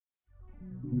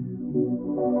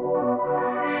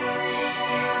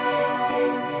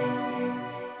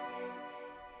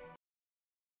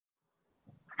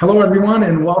Hello, everyone,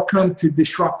 and welcome to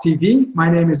Disrupt TV.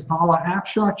 My name is Vala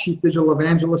Afshar, Chief Digital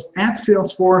Evangelist at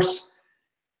Salesforce,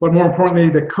 but more importantly,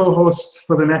 the co-host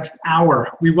for the next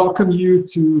hour. We welcome you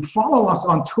to follow us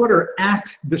on Twitter at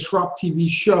Disrupt TV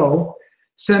Show.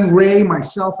 Send Ray,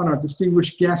 myself, and our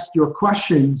distinguished guests your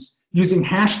questions using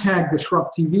hashtag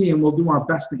Disrupt TV, and we'll do our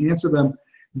best to answer them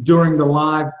during the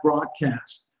live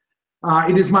broadcast.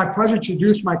 It is my pleasure to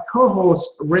introduce my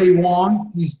co-host, Ray Wang.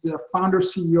 He's the founder,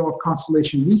 CEO of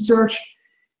Constellation Research.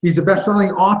 He's a best-selling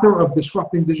author of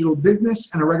Disrupting Digital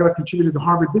Business and a regular contributor to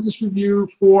Harvard Business Review,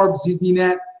 Forbes,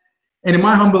 ZDNet, and in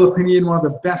my humble opinion, one of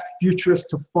the best futurists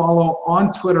to follow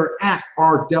on Twitter at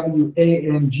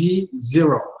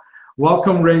RWANG0.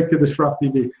 Welcome, Ray, to Disrupt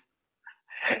TV.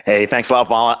 Hey, thanks a lot,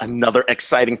 Vala. Another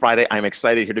exciting Friday. I'm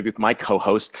excited here to be with my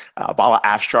co-host, Vala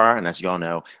Afshar, and as you all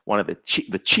know, one of the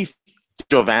chief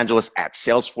digital evangelists at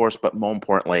Salesforce, but more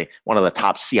importantly, one of the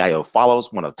top CIO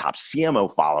follows, one of the top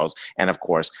CMO follows, and of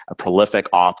course, a prolific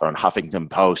author on Huffington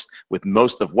Post with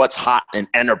most of what's hot in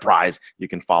enterprise. You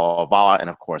can follow Vala, and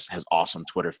of course, his awesome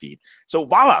Twitter feed. So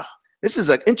Vala, this is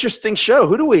an interesting show.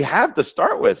 Who do we have to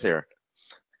start with here?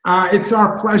 It's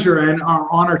our pleasure and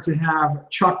our honor to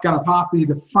have Chuck Ganapathy,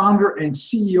 the founder and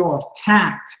CEO of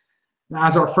Tact,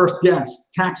 as our first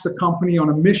guest. Tact's a company on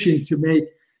a mission to make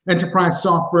enterprise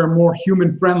software more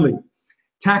human-friendly.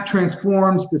 Tact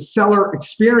transforms the seller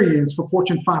experience for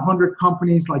Fortune 500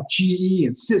 companies like GE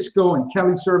and Cisco and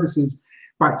Kelly Services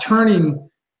by turning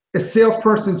a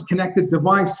salesperson's connected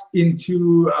device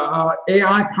into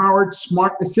AI-powered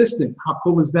smart assistant. How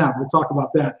cool is that? We'll talk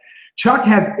about that. Chuck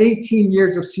has 18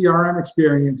 years of CRM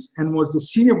experience and was the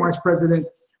Senior Vice President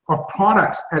of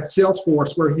Products at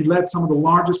Salesforce, where he led some of the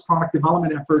largest product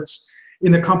development efforts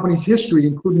in the company's history,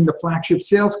 including the flagship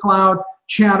Sales Cloud,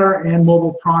 Chatter, and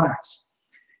mobile products.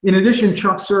 In addition,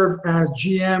 Chuck served as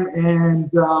GM and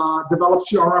developed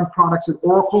CRM products at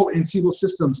Oracle and Siebel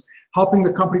Systems, helping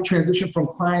the company transition from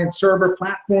client-server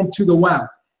platform to the web.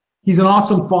 He's an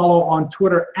awesome follow on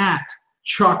Twitter at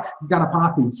Chuck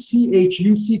Ganapathy,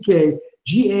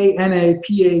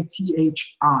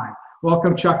 ChuckGanapathi.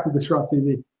 Welcome, Chuck, to Disrupt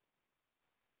TV.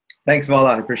 Thanks,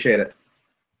 Vala. I appreciate it.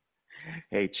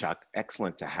 Hey, Chuck,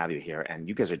 excellent to have you here. And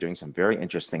you guys are doing some very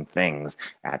interesting things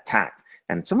at Tact.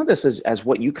 And some of this is as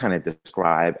what you kind of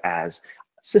describe as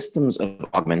systems of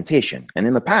augmentation. And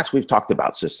in the past, we've talked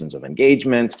about systems of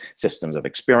engagement, systems of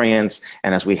experience.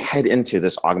 And as we head into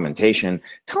this augmentation,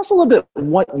 tell us a little bit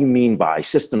what you mean by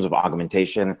systems of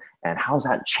augmentation and how's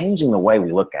that changing the way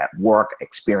we look at work,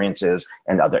 experiences,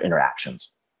 and other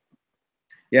interactions?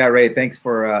 Yeah, Ray, thanks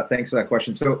for that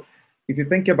question. So if you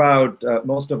think about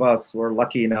most of us, we're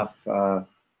lucky enough to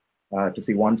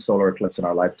see one solar eclipse in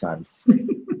our lifetimes.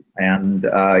 And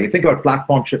you think about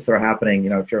platform shifts that are happening,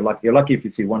 if you're lucky if you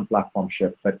see one platform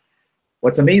shift. But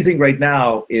what's amazing right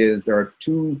now is there are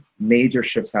two major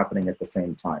shifts happening at the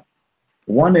same time.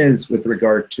 One is with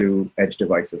regard to edge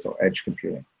devices or edge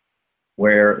computing,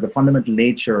 where the fundamental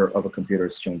nature of a computer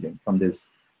is changing from this,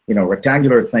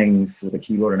 rectangular things with a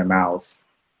keyboard and a mouse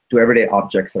to everyday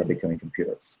objects that are becoming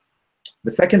computers.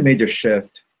 The second major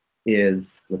shift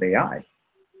is with AI,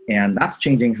 and that's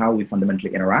changing how we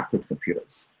fundamentally interact with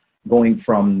computers, going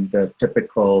from the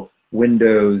typical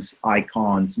windows,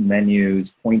 icons,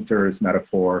 menus, pointers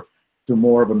metaphor to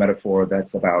more of a metaphor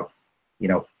that's about,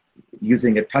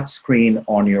 using a touch screen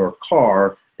on your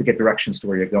car to get directions to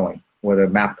where you're going, where the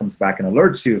map comes back and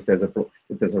alerts you if there's a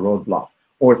roadblock.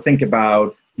 Or think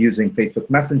about using Facebook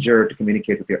Messenger to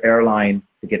communicate with your airline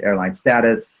to get airline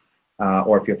status,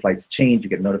 or if your flights change, you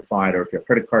get notified, or if your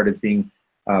credit card is being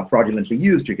fraudulently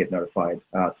used, you get notified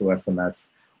through SMS.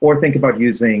 Or think about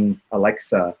using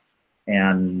Alexa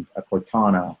and a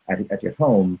Cortana at your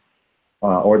home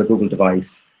or the Google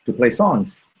device to play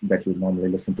songs that you normally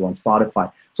listen to on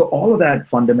Spotify. So all of that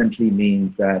fundamentally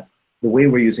means that the way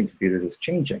we're using computers is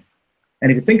changing.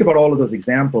 And if you think about all of those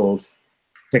examples,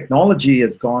 technology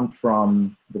has gone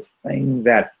from this thing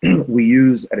that we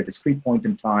use at a discrete point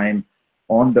in time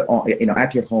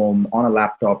at your home, on a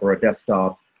laptop or a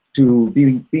desktop, to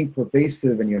being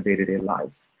pervasive in your day-to-day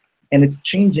lives. And it's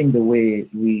changing the way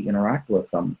we interact with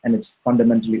them, and it's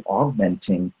fundamentally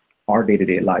augmenting our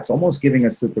day-to-day lives, almost giving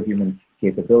us superhuman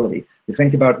capability. You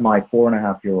think about my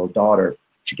 4.5-year-old daughter,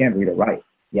 she can't read or write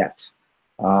yet,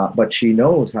 but she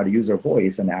knows how to use her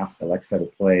voice and ask Alexa to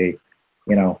play,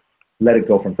 Let It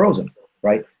Go from Frozen,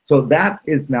 right? So that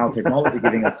is now technology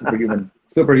giving us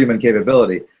superhuman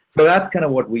capability. So that's kind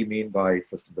of what we mean by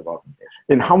systems of augmentation.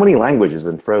 In how many languages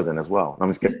in Frozen as well? I'm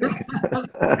just kidding.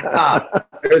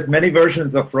 There's many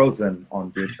versions of Frozen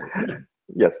on YouTube.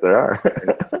 Yes, there are.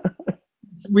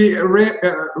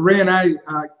 Ray and I,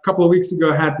 a couple of weeks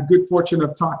ago, had the good fortune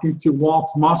of talking to Walt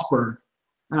Mossberg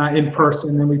in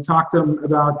person, and we talked to him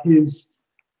about his,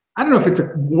 I don't know if it's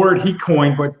a word he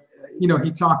coined, but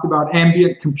he talked about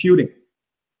ambient computing.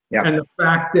 Yeah. And the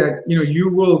fact that you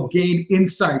will gain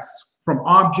insights from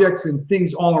objects and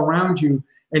things all around you,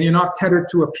 and you're not tethered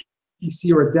to a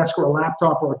PC or a desk or a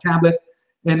laptop or a tablet.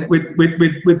 And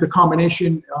with the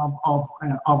combination of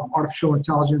artificial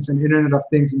intelligence and Internet of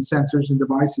Things and sensors and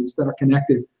devices that are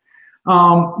connected.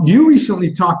 You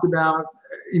recently talked about,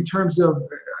 in terms of,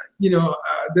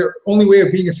 the only way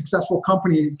of being a successful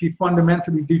company if you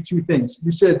fundamentally do two things.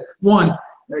 You said, one,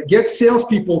 get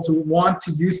salespeople to want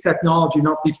to use technology,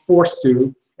 not be forced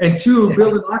to. And two,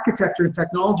 build an architecture and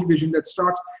technology vision that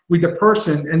starts with the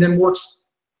person and then works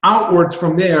outwards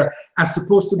from there, as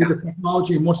opposed to with the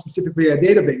technology and more specifically a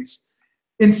database.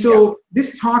 And so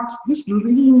this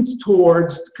leans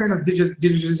towards kind of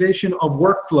digitization of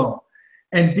workflow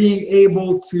and being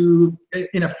able to,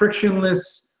 in a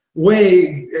frictionless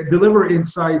way, deliver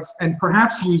insights and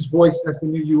perhaps use voice as the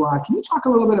new UI. Can you talk a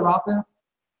little bit about that?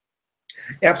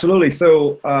 Absolutely.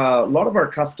 So a lot of our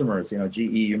customers, GE,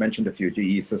 you mentioned a few,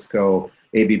 GE, Cisco,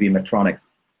 ABB, Medtronic,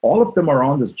 all of them are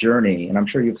on this journey, and I'm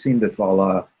sure you've seen this,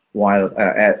 Vala, while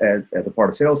as a part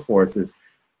of Salesforce, is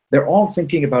they're all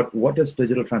thinking about, what does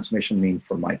digital transformation mean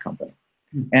for my company?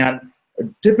 And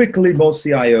typically most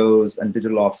CIOs and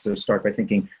digital officers start by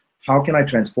thinking, how can I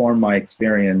transform my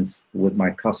experience with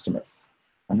my customers?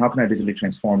 And how can I digitally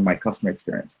transform my customer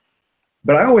experience?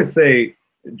 But I always say,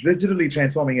 digitally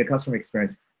transforming a customer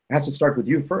experience has to start with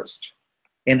you first,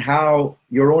 and how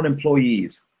your own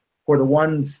employees, who are the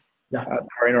ones that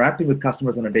are interacting with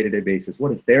customers on a day-to-day basis,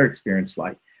 what is their experience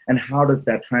like? And how does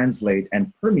that translate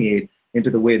and permeate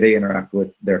into the way they interact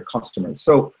with their customers?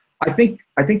 So I think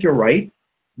you're right.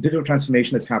 Digital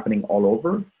transformation is happening all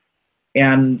over.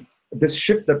 And this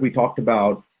shift that we talked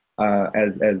about,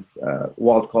 as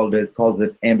Walt calls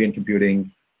it ambient computing,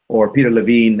 or Peter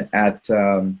Levine at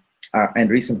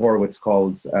Andreessen Horowitz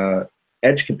calls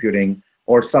edge computing,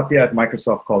 or Satya at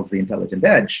Microsoft calls the intelligent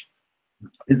edge,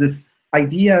 is this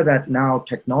idea that now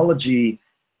technology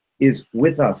is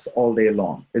with us all day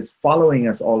long, is following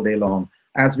us all day long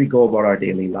as we go about our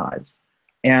daily lives.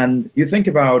 And you think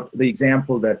about the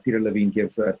example that Peter Levine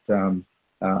gives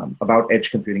about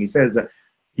edge computing. He says that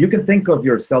you can think of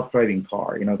your self-driving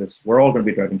car. We're all going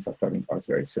to be driving self-driving cars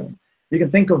very soon. You can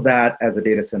think of that as a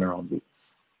data center on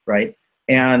wheels, right?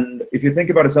 And if you think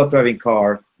about a self-driving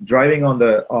car driving on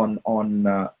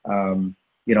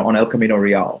El Camino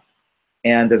Real,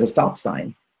 and there's a stop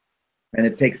sign, and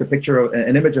it takes a picture of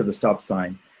an image of the stop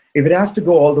sign. If it has to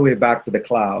go all the way back to the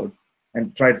cloud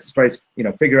and tries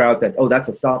figure out that, oh, that's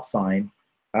a stop sign,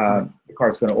 the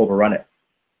car's going to overrun it.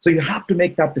 So you have to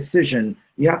make that decision.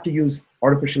 You have to use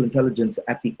artificial intelligence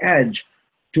at the edge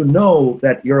to know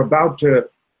that you're about to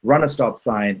run a stop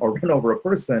sign or run over a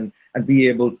person, and be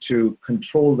able to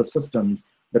control the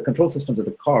control systems of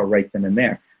the car right then and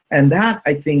there. And that,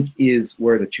 I think, is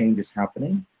where the change is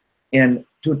happening. And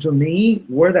to me,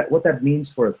 what that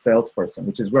means for a salesperson,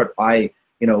 which is what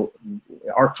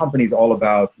our company is all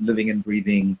about, living and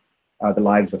breathing the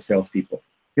lives of salespeople.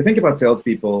 If you think about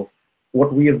salespeople,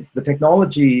 the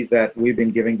technology that we've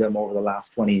been giving them over the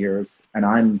last 20 years, and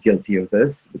I'm guilty of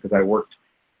this because I worked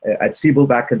at Siebel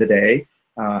back in the day,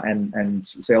 and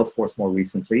Salesforce more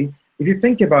recently. If you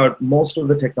think about most of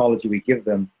the technology we give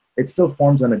them, it still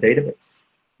forms on a database,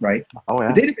 right? Oh,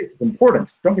 yeah. The database is important.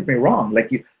 Don't get me wrong.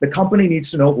 The company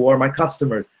needs to know, who are my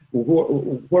customers,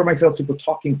 who are my salespeople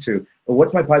talking to,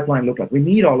 what's my pipeline look like. We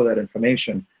need all of that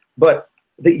information. But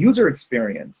the user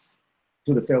experience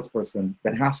to the salesperson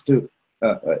that has to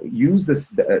use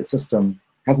this system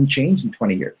hasn't changed in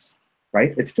 20 years,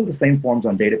 right? It's still the same forms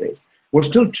on database. We're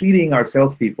still treating our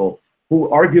salespeople, who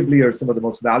arguably are some of the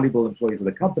most valuable employees of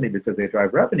the company because they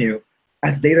drive revenue,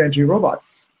 as data entry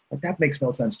robots. That makes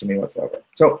no sense to me whatsoever.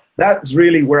 So that's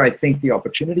really where I think the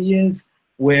opportunity is,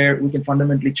 where we can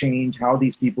fundamentally change how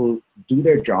these people do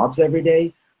their jobs every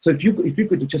day. So if you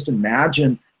could just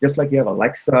imagine, just like you have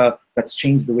Alexa, that's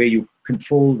changed the way you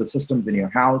control the systems in your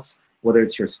house, whether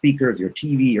it's your speakers, your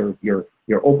TV, or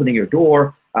you're opening your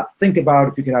door. Think about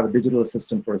if you could have a digital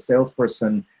assistant for a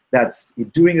salesperson that's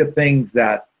doing the things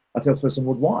that a salesperson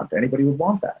would want. Anybody would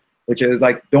want that, which is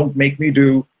like, don't make me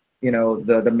do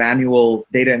the manual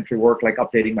data entry work, like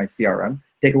updating my CRM,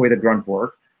 take away the grunt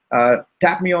work.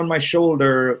 Tap me on my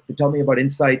shoulder to tell me about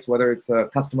insights, whether it's a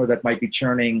customer that might be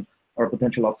churning or a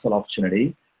potential upsell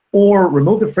opportunity, or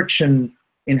remove the friction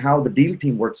in how the deal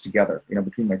team works together,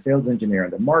 between my sales engineer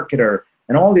and the marketer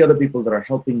and all the other people that are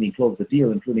helping me close the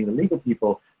deal, including the legal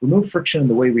people. Remove friction in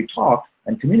the way we talk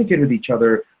and communicate with each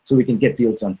other so we can get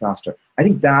deals done faster. I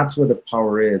think that's where the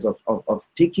power is of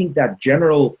taking that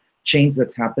general change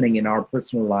that's happening in our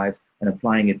personal lives and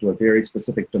applying it to a very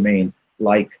specific domain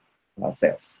like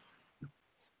sales.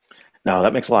 No,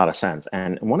 that makes a lot of sense.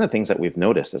 And one of the things that we've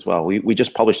noticed as well, we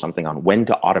just published something on when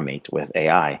to automate with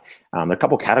AI. There are a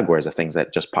couple categories of things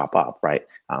that just pop up, right?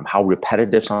 How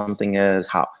repetitive something is,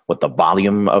 what the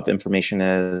volume of information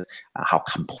is, how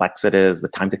complex it is, the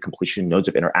time to completion, nodes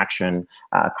of interaction,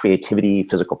 creativity,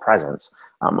 physical presence.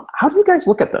 How do you guys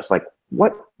look at this? Like,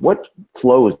 what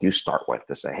flows do you start with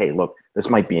to say, hey, look, this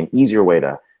might be an easier way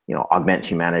to augment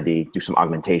humanity, do some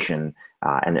augmentation,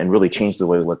 and really change the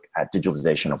way we look at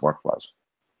digitalization of workflows?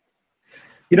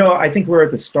 I think we're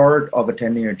at the start of a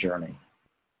 10-year journey.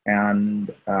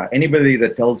 And anybody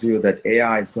that tells you that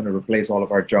AI is going to replace all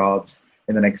of our jobs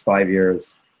in the next 5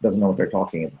 years doesn't know what they're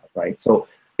talking about, right? So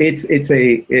it's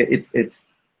an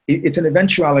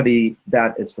eventuality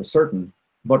that is for certain,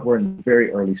 but we're in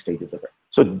very early stages of it.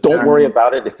 So don't worry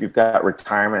about it if you've got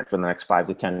retirement for the next 5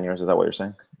 to 10 years. Is that what you're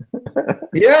saying?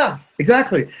 Yeah,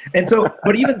 exactly. And so,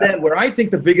 but even then, where I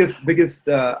think the biggest,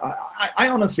 I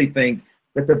honestly think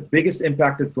that the biggest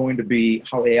impact is going to be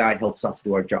how AI helps us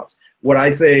do our jobs. What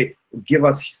I say, give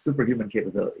us superhuman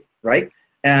capability, right?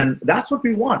 And that's what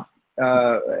we want.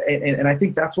 And I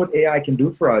think that's what AI can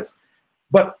do for us.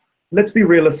 But let's be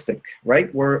realistic,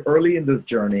 right? We're early in this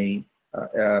journey.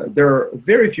 There are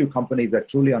very few companies that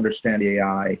truly understand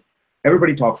AI.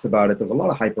 Everybody talks about it. There's a lot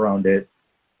of hype around it.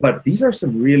 But these are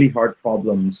some really hard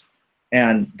problems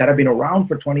and that have been around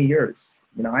for 20 years.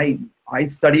 I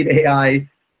studied AI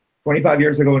 25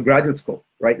 years ago in graduate school,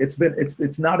 right?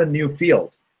 It's not a new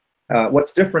field.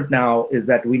 What's different now is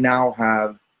that we now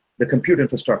have the compute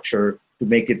infrastructure to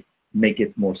make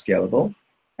it more scalable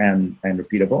and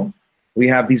repeatable. We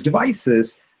have these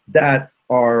devices that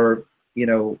are,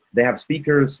 they have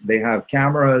speakers, they have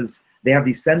cameras, they have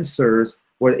these sensors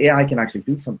where the AI can actually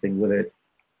do something with it.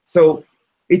 So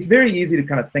it's very easy to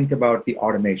kind of think about the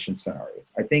automation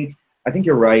scenarios. I think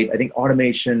you're right. I think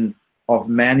automation of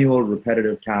manual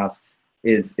repetitive tasks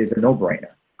is a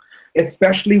no-brainer,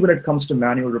 especially when it comes to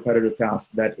manual repetitive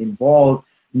tasks that involve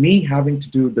me having to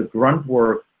do the grunt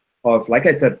work of, like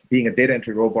I said, being a data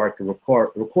entry robot to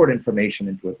record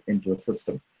information into a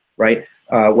system, right?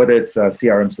 Whether it's a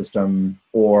CRM system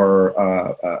or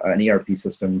an ERP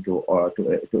system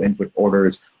to input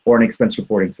orders or an expense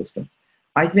reporting system.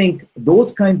 I think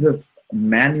those kinds of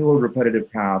manual repetitive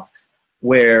tasks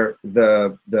where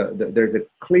there's a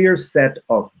clear set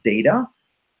of data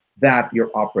that you're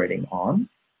operating on.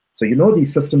 So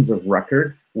these systems of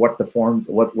record, what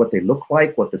they look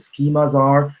like, what the schemas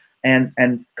are,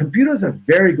 and computers are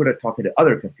very good at talking to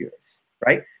other computers,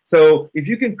 right? So if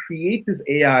you can create this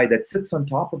AI that sits on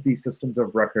top of these systems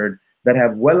of record that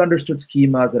have well understood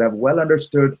schemas, that have well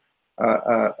understood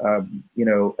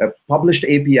published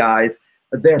APIs,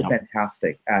 they're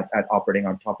fantastic at operating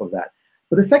on top of that.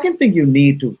 But the second thing you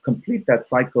need to complete that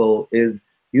cycle is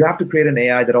you have to create an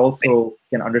AI that also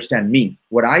can understand me,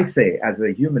 what I say as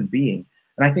a human being.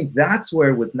 And I think that's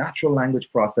where, with natural language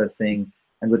processing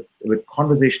and with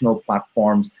conversational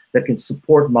platforms that can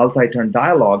support multi-turn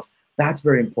dialogues, that's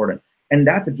very important. And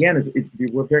that's, again,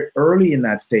 we're very early in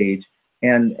that stage.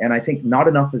 And I think not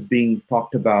enough is being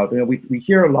talked about. We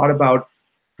hear a lot about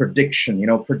prediction,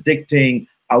 predicting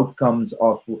outcomes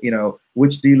of,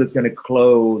 which deal is going to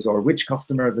close or which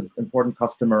customer is an important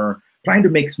customer, trying to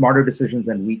make smarter decisions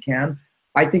than we can.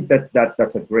 I think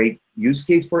that's a great use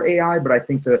case for AI, but I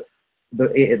think the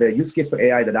use case for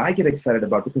AI that I get excited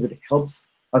about, because it helps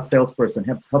a salesperson,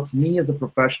 helps me as a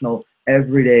professional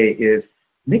every day, is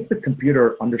make the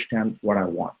computer understand what I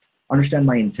want, understand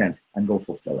my intent, and go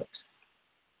fulfill it.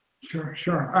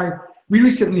 Sure. We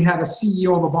recently had a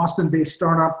CEO of a Boston-based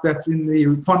startup that's in the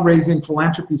fundraising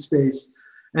philanthropy space,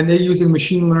 and they're using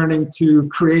machine learning to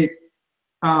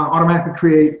automatically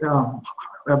create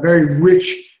a very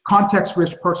rich,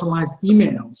 context-rich, personalized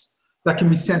emails that can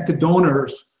be sent to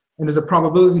donors. And there's a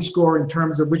probability score in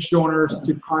terms of which donors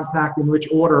to contact in which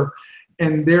order.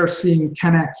 And they're seeing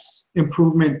 10x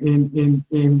improvement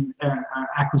in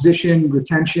acquisition,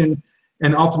 retention,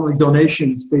 and ultimately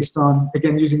donations based on,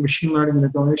 again, using machine learning in the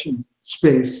donation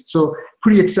space. So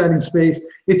pretty exciting space.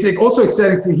 It's also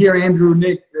exciting to hear Andrew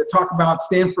Nick talk about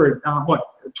Stanford.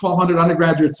 1,200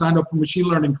 undergraduates signed up for machine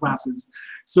learning classes.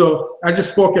 So I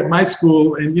just spoke at my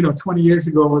school, and 20 years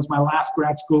ago was my last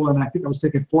grad school, and I think I was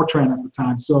taking Fortran at the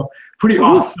time. So pretty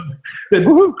awesome that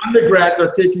undergrads are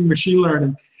taking machine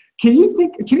learning. Can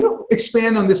you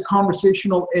expand on this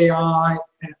conversational AI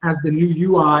as the new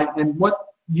UI, and what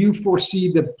you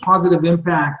foresee the positive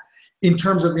impact in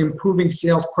terms of improving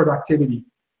sales productivity.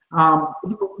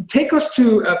 Take us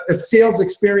to a sales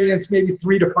experience maybe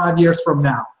 3 to 5 years from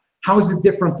now. How is it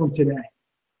different from today?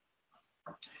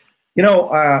 You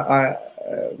know,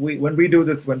 when we do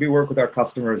this, when we work with our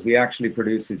customers, we actually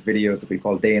produce these videos that we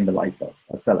call Day in the Life of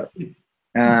a Seller.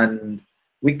 And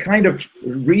we kind of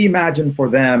reimagine for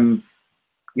them,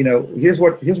 you know, here's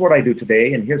what I do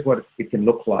today, and here's what it can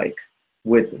look like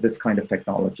with this kind of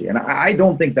technology. And I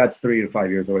don't think that's 3 to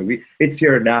 5 years away. It's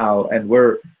here now, and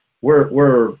we're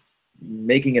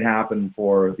making it happen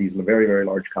for these very, very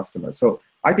large customers. So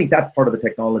I think that part of the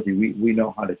technology we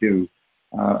know how to do,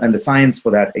 and the science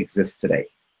for that exists today.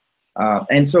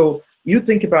 And so you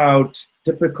think about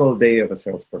typical day of a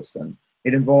salesperson.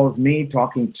 It involves me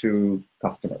talking to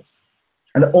customers.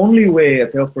 And the only way a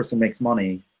salesperson makes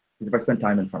money is if I spend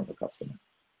time in front of a customer,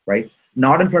 right?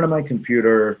 Not in front of my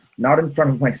computer, not in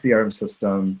front of my CRM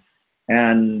system.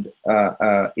 And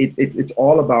it's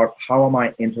all about how am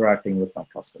I interacting with my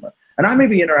customer. And I may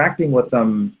be interacting with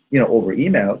them, you know, over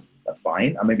email. That's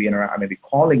fine. I may be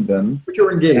calling them. But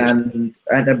you're engaged.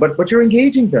 But you're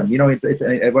engaging them. You know,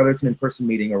 whether it's an in-person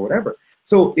meeting or whatever.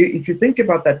 So if you think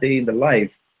about that day in the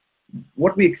life,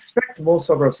 what we expect most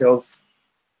of our sales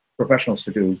professionals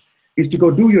to do is to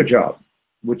go do your job,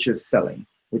 which is selling,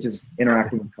 which is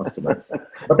interacting with customers.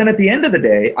 But then at the end of the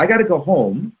day, I got to go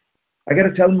home. I got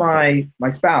to tell my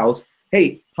spouse,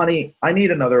 hey, honey, I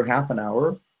need another half an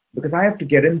hour because I have to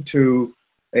get into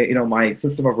you know, my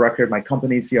system of record, my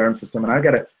company's CRM system, and I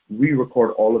got to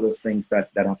re-record all of those things that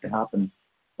have to happen.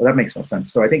 Well, that makes no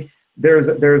sense. So I think there's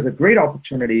a great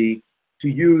opportunity to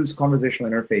use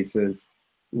conversational interfaces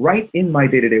right in my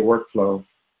day-to-day workflow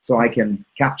so I can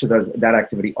capture that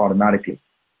activity automatically.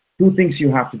 2 things you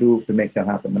have to do to make that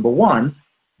happen. Number 1,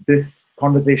 this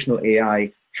conversational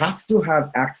AI has to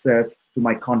have access to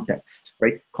my context,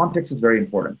 right? Context is very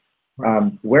important.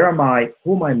 Where am I?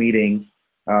 Who am I meeting?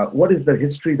 What is the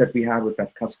history that we have with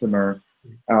that customer?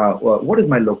 What is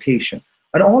my location?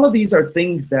 And all of these are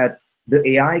things that the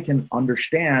AI can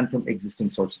understand from existing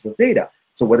sources of data.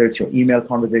 So whether it's your email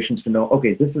conversations to know,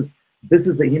 okay, this is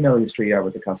the email history you have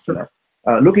with the customer.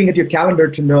 Looking at your calendar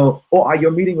to know, oh,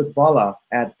 you're meeting with Bala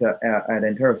at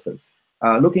Enterasys.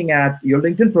 Looking at your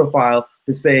LinkedIn profile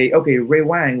to say, okay, Ray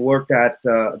Wang worked at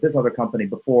this other company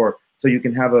before, so you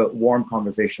can have a warm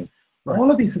conversation. Right.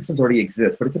 All of these systems already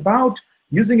exist, but it's about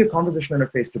using a conversational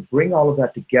interface to bring all of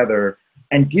that together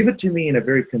and give it to me in a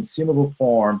very consumable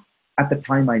form at the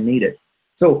time I need it.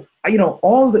 So, you know,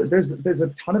 there's a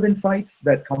ton of insights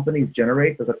that companies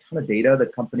generate. There's a ton of data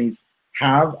that companies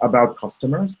have about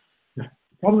customers. The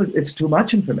problem is it's too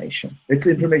much information. It's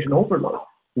information overload.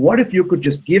 What if you could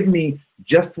just give me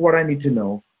just what I need to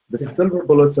know, the silver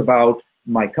bullets about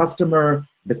my customer,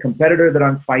 the competitor that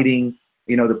I'm fighting,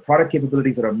 you know, the product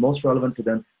capabilities that are most relevant to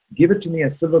them, give it to me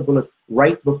as silver bullets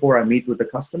right before I meet with the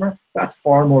customer. That's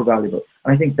far more valuable.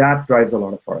 And I think that drives a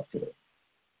lot of productivity.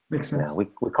 Makes sense. Yeah, we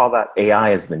call that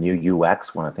AI as the new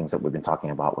UX, one of the things that we've been talking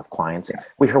about with clients. Yeah.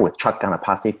 We're here with Chuck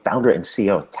Ganapathy, founder and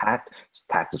CEO of Tact.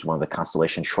 Tact is one of the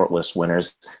Constellation shortlist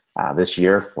winners this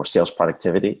year for sales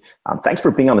productivity. Thanks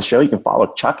for being on the show. You can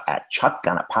follow Chuck at Chuck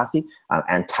Ganapathy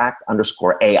and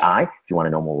Tact_AI if you want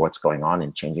to know more what's going on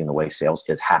and changing the way sales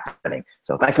is happening.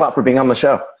 So thanks a lot for being on the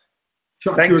show.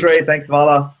 Chuck, thanks, Ray. Thanks,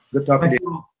 Vala. Good talking to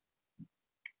you.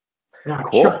 Yeah,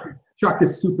 cool. Chuck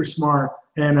is super smart.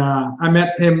 And I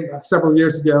met him several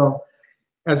years ago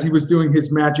as he was doing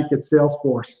his magic at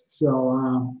Salesforce.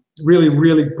 So really,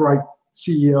 really bright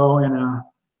CEO, and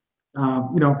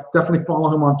you know, definitely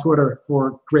follow him on Twitter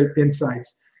for great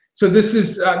insights. So this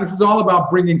is all about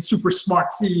bringing super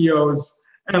smart CEOs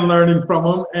and learning from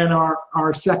them. And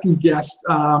our second guest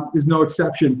is no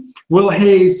exception. Will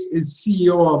Hayes is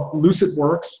CEO of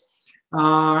Lucidworks.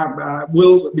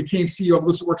 Will became CEO of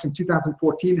Lucidworks in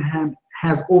 2014 and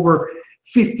has over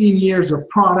 15 years of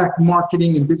product,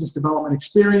 marketing, and business development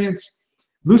experience.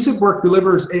 Lucidworks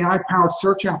delivers AI-powered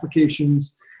search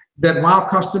applications that wow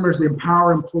customers,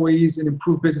 empower employees, and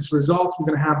improve business results. We're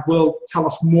going to have Will tell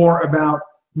us more about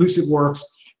Lucidworks.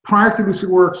 Prior to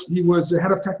Lucidworks, he was the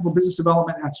head of technical business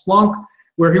development at Splunk,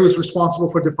 where he was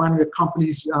responsible for defining the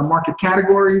company's market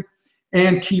category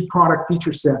and key product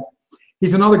feature set.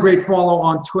 He's another great follow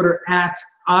on Twitter at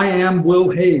I am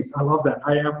Will Hayes. I love that.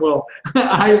 I am Will.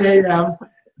 IAM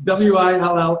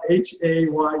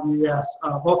WILLHAYES.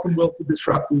 Welcome, Will, to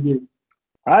Disrupt TV.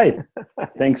 Hi.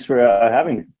 Thanks for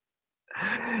having me.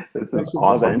 This is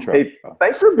awesome. Intro. Hey,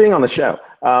 thanks for being on the show.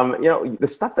 You know, the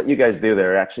stuff that you guys do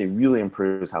there actually really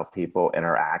improves how people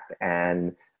interact,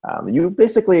 and you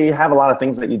basically have a lot of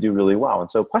things that you do really well.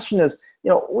 And so the question is, you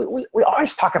know, we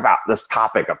always talk about this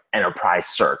topic of enterprise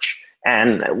search.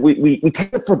 and we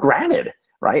take it for granted,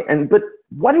 right? But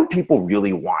what do people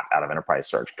really want out of enterprise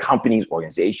search? Companies,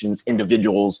 organizations,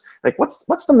 individuals? Like,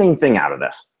 what's the main thing out of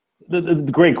this? The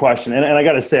great question, and I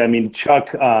got to say, I mean,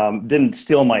 Chuck didn't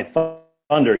steal my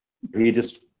thunder.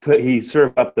 He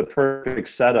served up the perfect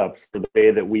setup for the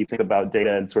way that we think about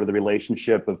data and sort of the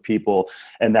relationship of people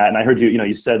and that. And I heard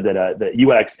you said that that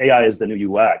UX, AI is the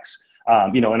new UX.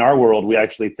 In our world, we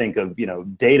actually think of,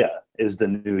 data is the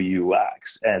new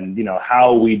UX, and,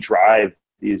 how we drive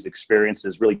these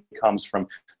experiences really comes from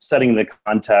setting the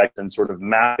context and sort of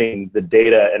mapping the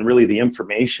data and really the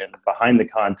information behind the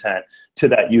content to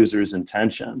that user's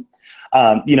intention.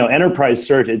 Enterprise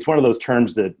search, it's one of those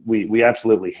terms that we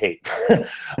absolutely hate.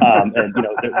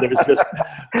 There's just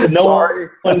no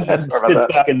one sits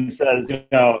back and says,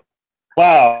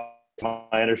 wow,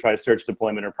 my enterprise search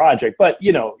deployment or project. But,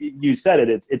 you said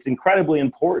it, it's incredibly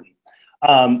important.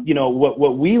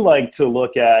 What we like to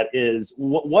look at is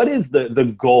what is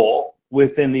the goal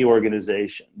within the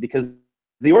organization, because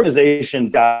the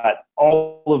organization's got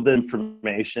all of the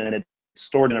information and it's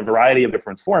stored in a variety of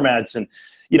different formats. And,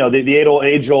 the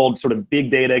age-old sort of big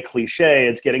data cliche,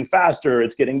 it's getting faster,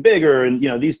 it's getting bigger. And,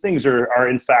 these things are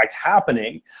in fact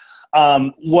happening.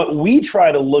 What we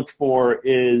try to look for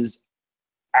is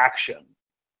action.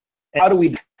 How do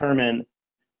we determine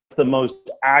the most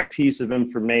accurate piece of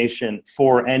information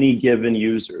for any given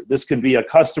user? This could be a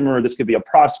customer, this could be a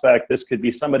prospect, this could be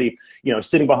somebody,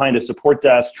 sitting behind a support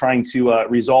desk trying to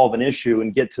resolve an issue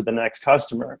and get to the next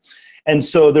customer. And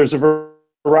so there's a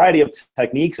variety of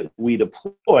techniques that we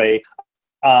deploy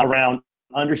around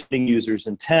understanding users'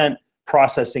 intent,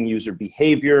 processing user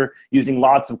behavior, using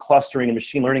lots of clustering and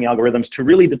machine learning algorithms to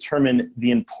really determine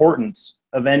the importance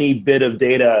of any bit of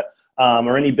data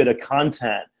or any bit of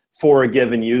content for a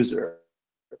given user.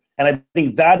 And I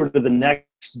think that's sort of the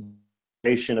next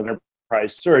generation of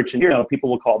enterprise search. And people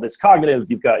will call this cognitive.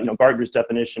 You've got Gartner's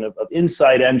definition of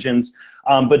insight engines.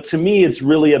 But to me, it's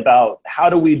really about how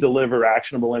do we deliver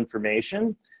actionable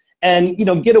information and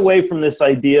get away from this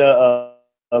idea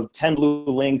of 10 blue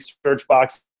links, search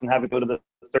box, and have it go to the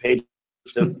third page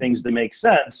of things that make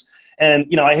sense. And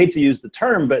I hate to use the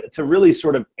term, but to really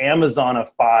sort of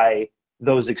Amazonify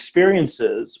those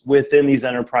experiences within these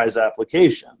enterprise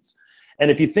applications. And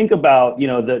if you think about,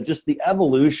 just the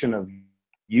evolution of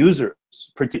users,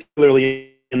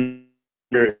 particularly in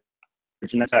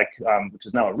Genentech, which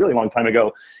is now a really long time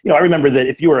ago, I remember that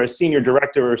if you were a senior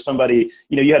director or somebody,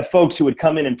 you had folks who would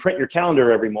come in and print your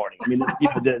calendar every morning. I mean,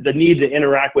 the need to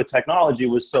interact with technology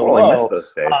was so low. I miss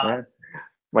those days, man.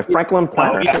 My Franklin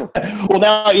planner. Well,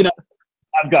 now,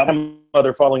 I've got my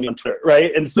mother following me on Twitter,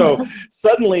 right? And so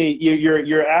suddenly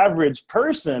your average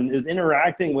person is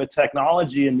interacting with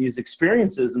technology and these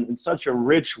experiences in such a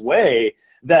rich way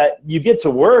that you get to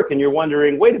work and you're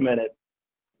wondering, wait a minute,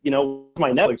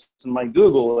 my Netflix and my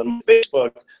Google and my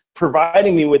Facebook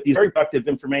providing me with these very productive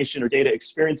information or data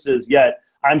experiences, yet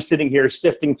I'm sitting here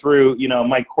sifting through,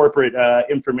 my corporate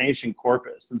information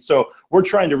corpus. And so we're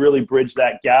trying to really bridge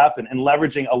that gap and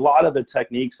leveraging a lot of the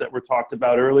techniques that were talked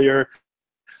about earlier.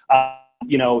 If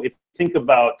you think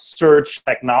about search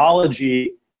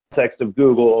technology, context of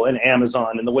Google and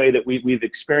Amazon and the way that we've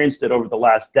experienced it over the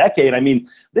last decade, I mean,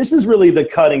 this is really the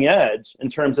cutting edge in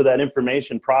terms of that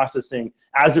information processing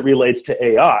as it relates to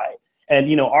AI.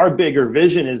 And, our bigger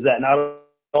vision is that not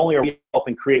only are we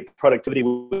helping create productivity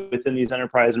within these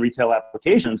enterprise and retail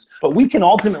applications, but we can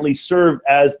ultimately serve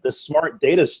as the smart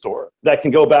data store that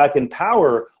can go back and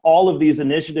power all of these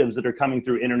initiatives that are coming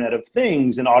through Internet of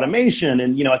Things and automation.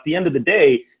 And, at the end of the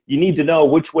day, you need to know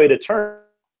which way to turn,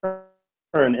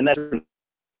 and that's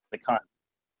the content.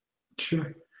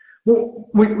 Sure. Well,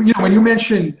 when you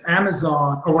mention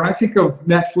Amazon, or when I think of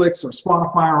Netflix or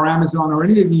Spotify or Amazon or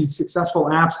any of these successful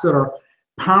apps that are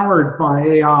powered by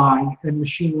AI and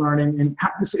machine learning and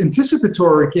have this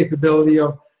anticipatory capability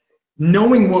of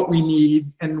knowing what we need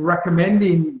and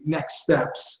recommending next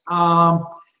steps.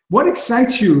 What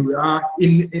excites you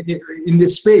in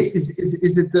this space?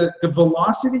 Is it the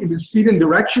velocity and the speed and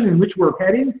direction in which we're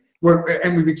heading,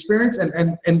 and we've experienced,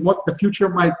 and what the future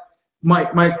might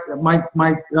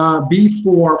be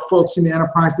for folks in the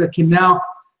enterprise that can now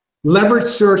leverage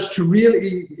search to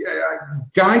really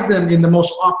guide them in the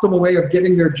most optimal way of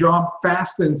getting their job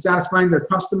fast and satisfying their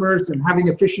customers and having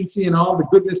efficiency and all the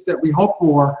goodness that we hope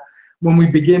for when we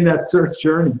begin that search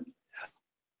journey?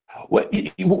 Well,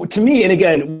 to me, and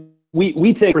again,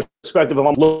 we take perspective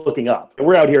of looking up. And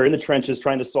we're out here in the trenches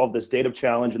trying to solve this data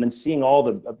challenge and then seeing all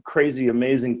the crazy,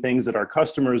 amazing things that our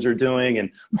customers are doing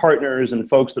and partners and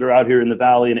folks that are out here in the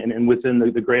Valley and within the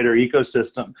greater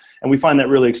ecosystem. And we find that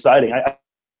really exciting.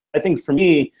 I think for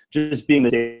me, just being the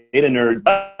data nerd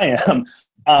I am,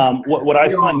 what I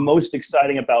find most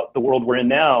exciting about the world we're in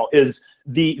now is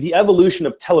the evolution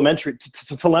of telemetry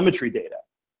data.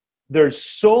 There's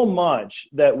so much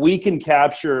that we can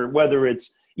capture, whether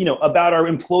it's about our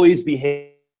employees'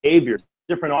 behavior,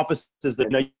 different offices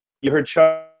that you heard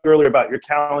Chuck earlier about your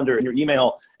calendar and your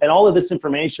email, and all of this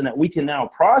information that we can now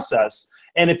process.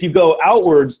 And if you go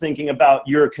outwards thinking about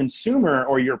your consumer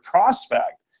or your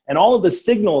prospect and all of the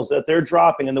signals that they're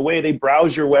dropping and the way they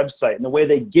browse your website and the way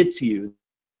they get to you,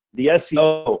 the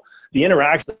SEO, the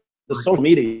interaction, the social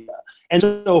media. And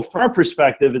so from our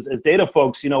perspective as data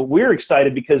folks, we're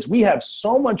excited because we have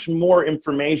so much more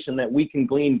information that we can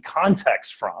glean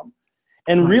context from.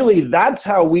 And really, that's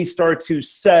how we start to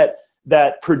set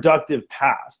that productive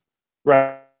path,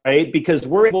 right? Because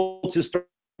we're able to start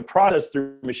the process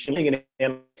through machine learning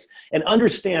and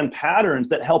understand patterns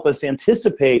that help us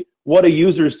anticipate what a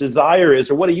user's desire is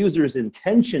or what a user's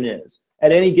intention is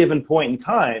at any given point in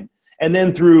time. And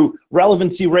then through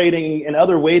relevancy rating and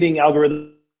other weighting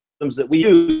algorithms that we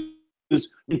use,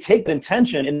 we take the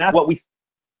intention, and that's what we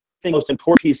think most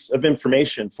important piece of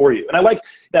information for you. And I like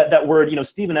that word,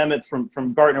 Stephen Emmett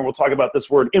from Gartner will talk about this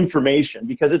word information,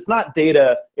 because it's not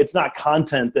data, it's not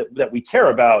content that we care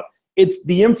about, it's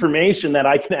the information that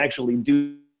I can actually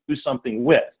do something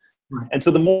with. Right. And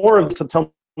so the more of the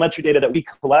telemetry data that we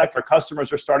collect, our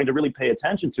customers are starting to really pay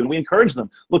attention to, and we encourage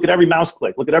them, look at every mouse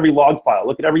click, look at every log file,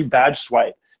 look at every badge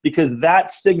swipe, because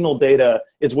that signal data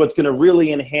is what's going to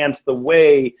really enhance the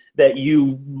way that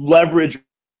you leverage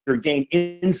or gain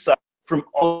insight from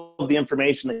all of the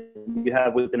information that you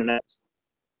have within an app.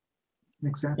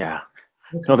 Makes sense. Yeah.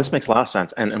 No, this makes a lot of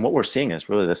sense. And what we're seeing is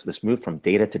really this move from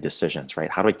data to decisions,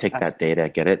 right? How do we take that data,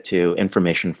 get it to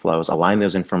information flows, align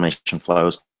those information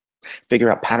flows, figure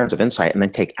out patterns of insight, and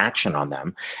then take action on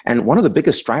them. And one of the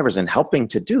biggest drivers in helping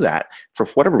to do that, for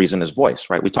whatever reason, is voice,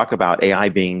 right? We talk about AI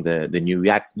being the new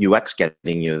UX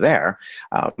getting you there.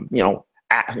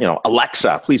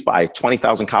 Alexa, please buy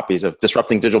 20,000 copies of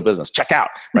Disrupting Digital Business. Check out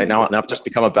right now. Now I've just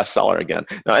become a bestseller again.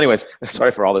 No, anyways,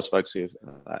 sorry for all those folks who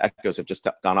echoes have just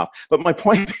gone off. But my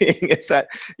point being is that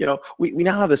we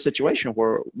now have this situation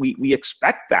where we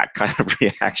expect that kind of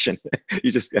reaction.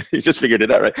 You just figured it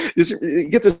out, right? You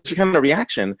get this kind of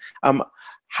reaction.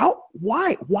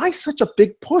 Why such a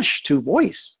big push to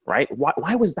voice, right?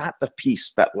 Why was that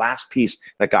that last piece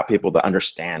that got people to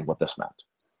understand what this meant?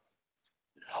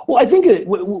 Well, I think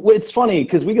it's funny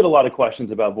because we get a lot of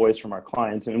questions about voice from our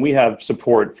clients, and we have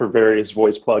support for various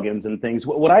voice plugins and things.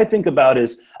 What I think about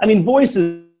is, voice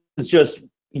is just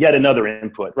yet another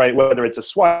input, right? Whether it's a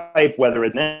swipe, whether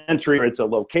it's an entry, or it's a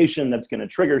location that's going to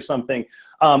trigger something.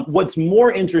 What's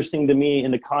more interesting to me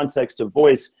in the context of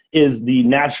voice is the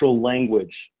natural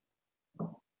language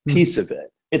piece of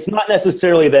it. It's not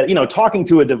necessarily that, talking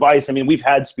to a device, we've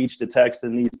had speech to text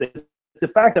and these things. It's the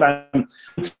fact that I'm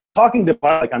talking to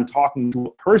like I'm talking to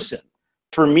a person.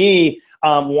 For me,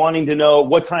 wanting to know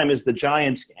what time is the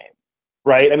Giants game,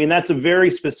 right? That's a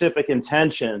very specific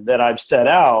intention that I've set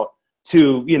out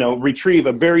to, retrieve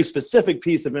a very specific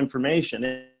piece of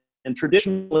information. And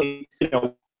traditionally,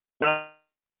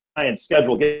 Giants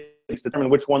schedule gets to determine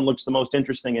which one looks the most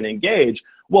interesting and engage.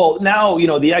 Well, now,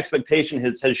 the expectation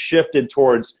has shifted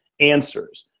towards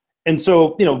answers. And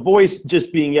so, voice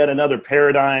just being yet another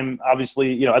paradigm,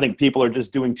 obviously, I think people are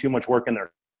just doing too much work in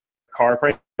their car,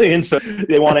 frankly, and so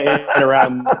they want to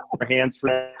interact with their hands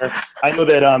free. I know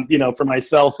that, for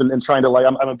myself and trying to,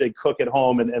 I'm a big cook at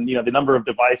home, and the number of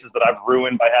devices that I've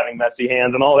ruined by having messy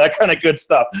hands and all that kind of good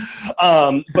stuff.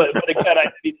 But again,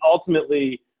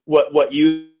 ultimately, what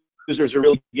users are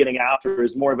really getting after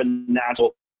is more of a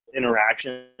natural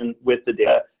interaction with the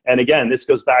data. And again, this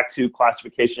goes back to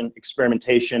classification,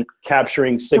 experimentation,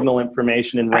 capturing signal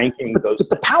information and ranking those. But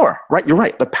the power, right? You're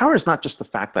right. The power is not just the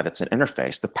fact that it's an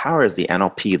interface. The power is the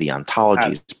NLP, the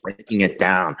ontologies, breaking it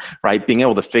down, right? Being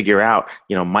able to figure out,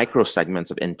 micro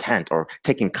segments of intent or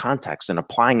taking context and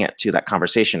applying it to that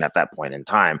conversation at that point in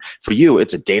time. For you,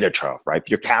 it's a data trove, right?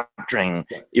 You're capturing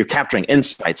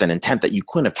insights and intent that you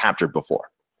couldn't have captured before.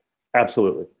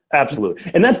 Absolutely.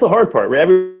 And that's the hard part,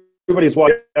 right? Everybody's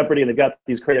watching Jeopardy and they've got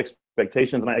these crazy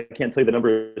expectations, and I can't tell you the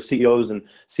number of CEOs and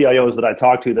CIOs that I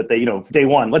talk to that they, day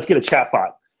one, let's get a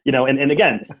chatbot. And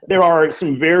again, there are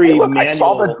some very manual. I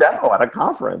saw the demo at a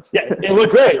conference. Yeah, it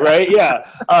looked great, right? Yeah.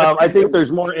 I think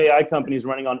there's more AI companies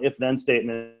running on if-then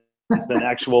statements than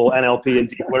actual NLP and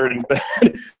deep learning, but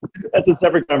that's a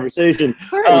separate conversation.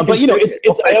 But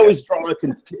I always draw a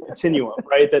continuum,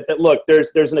 right? That look,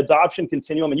 there's an adoption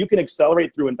continuum, and you can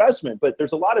accelerate through investment, but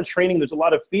there's a lot of training, there's a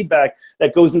lot of feedback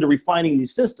that goes into refining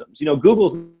these systems.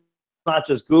 Google's not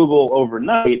just Google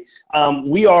overnight.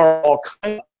 We are all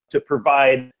kind of to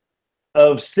provide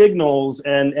of signals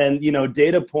and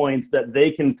data points that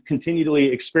they can continually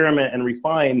experiment and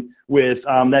refine with,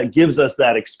 that gives us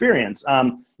that experience.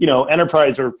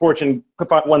 Enterprise or Fortune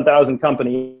 1000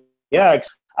 company X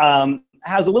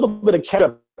has a little bit of catch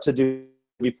up to do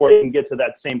before they can get to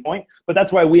that same point. But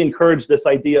that's why we encourage this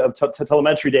idea of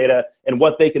telemetry data and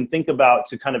what they can think about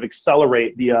to kind of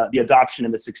accelerate the adoption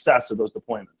and the success of those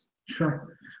deployments.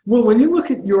 Sure. Well, when you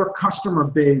look at your customer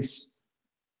base,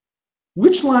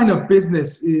 which line of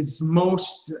business is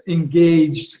most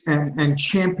engaged and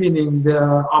championing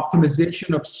the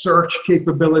optimization of search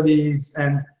capabilities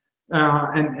and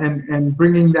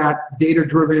bringing that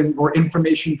data-driven or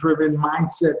information-driven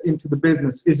mindset into the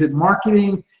business? Is it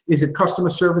marketing? Is it customer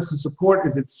service and support?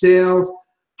 Is it sales?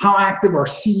 How active are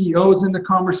CEOs in the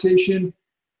conversation?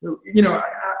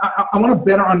 I want to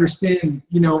better understand,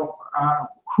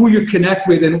 who you connect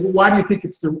with, and why do you think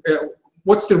it's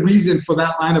what's the reason for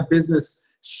that line of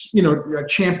business,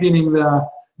 championing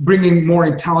bringing more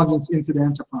intelligence into the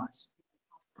enterprise?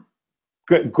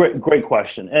 Great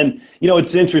question. And,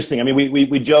 it's interesting. I mean,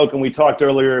 we joke and we talked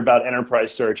earlier about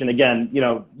enterprise search. And again,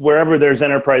 wherever there's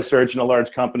enterprise search in a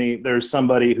large company, there's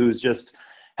somebody who's just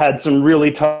had some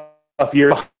really tough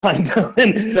years behind them.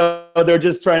 And they're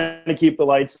just trying to keep the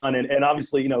lights on. And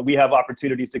obviously, we have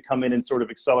opportunities to come in and sort of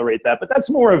accelerate that. But that's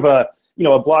more of a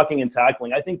blocking and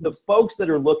tackling. I think the folks that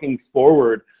are looking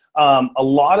forward, a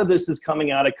lot of this is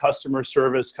coming out of customer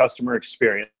service, customer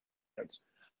experience.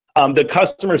 The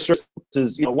customer service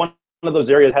is, one of those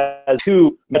areas has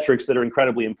two metrics that are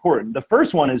incredibly important. The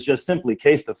first one is just simply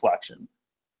case deflection.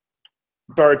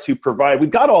 Start to provide, we've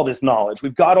got all this knowledge,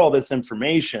 we've got all this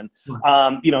information.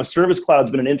 Service Cloud's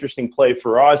been an interesting play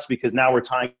for us because now we're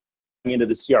tying into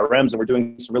the CRMs and we're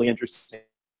doing some really interesting.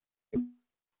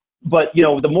 But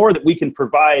the more that we can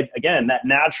provide, again, that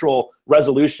natural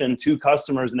resolution to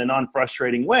customers in a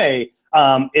non-frustrating way,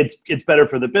 it's better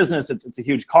for the business. It's a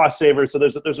huge cost saver. So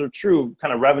there's a true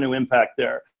kind of revenue impact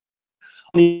there.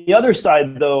 On the other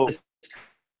side, though,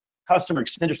 customer,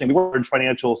 it's interesting. We work in a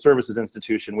financial services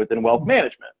institution within wealth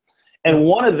management, and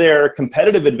one of their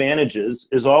competitive advantages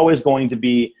is always going to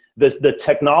be the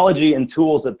technology and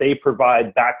tools that they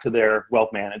provide back to their wealth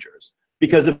managers.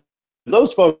 Because if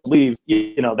those folks leave,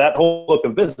 that whole book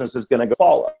of business is going to go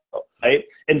follow, right?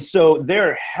 And so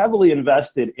they're heavily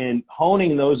invested in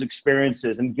honing those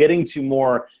experiences and getting to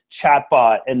more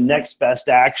chatbot and next best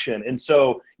action. And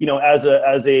so, as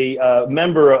a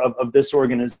member of this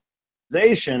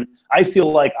organization, I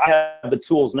feel like I have the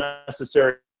tools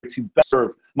necessary to best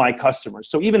serve my customers.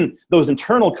 So even those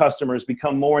internal customers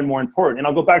become more and more important. And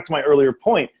I'll go back to my earlier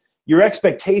point. Your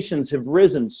expectations have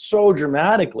risen so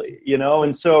dramatically,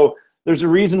 and so there's a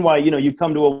reason why, you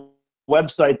come to a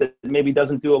website that maybe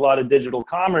doesn't do a lot of digital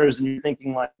commerce and you're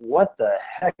thinking like, what the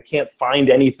heck? I can't find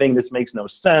anything. This makes no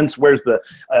sense. Where's the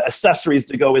accessories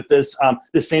to go with this?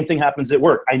 The same thing happens at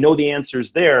work. I know the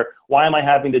answer's there. Why am I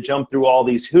having to jump through all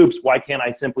these hoops? Why can't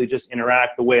I simply just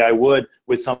interact the way I would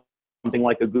with something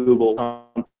like a Google,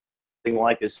 something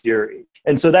like a Siri?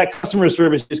 And so that customer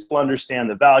service just will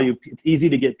understand the value. It's easy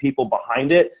to get people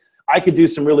behind it. I could do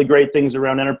some really great things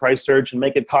around enterprise search and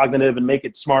make it cognitive and make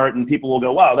it smart, and people will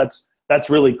go, wow, that's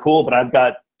really cool, but I've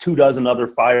got 24 other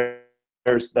fires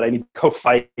that I need to go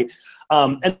fight.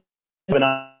 And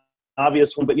an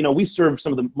obvious one, but we serve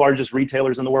some of the largest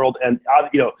retailers in the world, and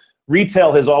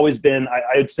retail has always been,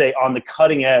 I would say, on the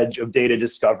cutting edge of data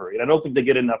discovery. And I don't think they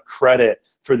get enough credit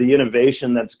for the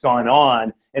innovation that's gone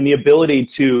on and the ability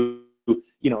to,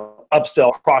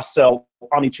 upsell, cross-sell,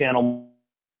 omni-channel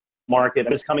market.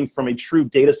 And it's coming from a true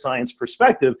data science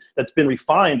perspective that's been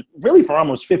refined really for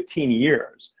almost 15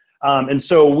 years. And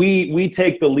so we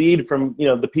take the lead from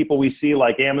the people we see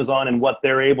like Amazon and what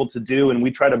they're able to do, and we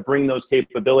try to bring those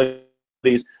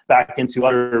capabilities back into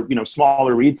other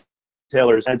smaller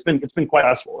retailers, and it's been quite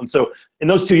successful. And so in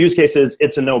those two use cases,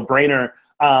 it's a no-brainer.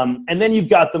 And then you've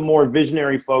got the more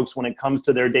visionary folks when it comes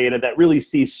to their data that really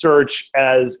see search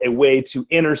as a way to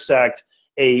intersect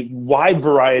a wide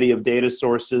variety of data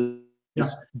sources,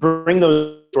 bring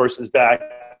those sources back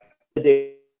to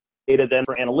data then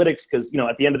for analytics, because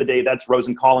at the end of the day, that's rows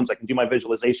and columns. I can do my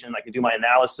visualization, I can do my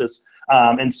analysis,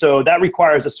 and so that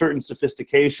requires a certain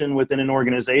sophistication within an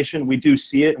organization. We do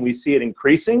see it, and we see it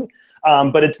increasing,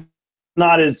 but it's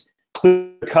not as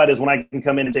clear cut as when I can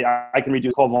come in and say I can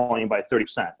reduce call volume by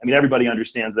 30%. I mean, everybody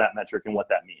understands that metric and what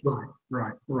that means.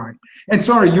 Right. And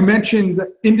sorry, you mentioned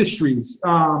industries.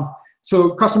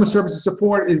 So customer service and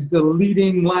support is the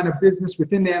leading line of business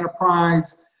within the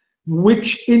enterprise.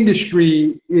 which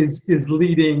industry is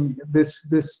leading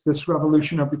this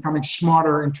revolution of becoming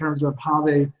smarter in terms of how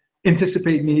they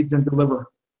anticipate needs and deliver?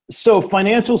 So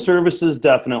financial services,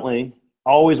 definitely.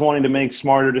 Always wanting to make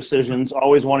smarter decisions,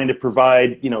 always wanting to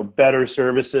provide, better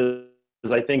services.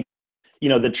 I think,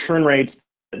 the churn rates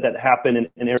that happen in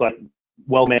areas like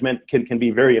wealth management can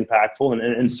be very impactful.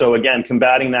 And so again,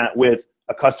 combating that with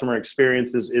a customer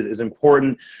experience is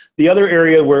important. The other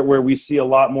area where we see a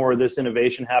lot more of this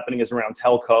innovation happening is around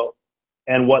telco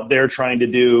and what they're trying to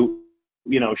do,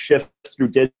 shifts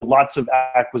through lots of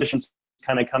acquisitions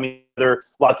kind of coming together,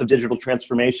 lots of digital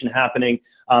transformation happening.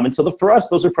 And so for us,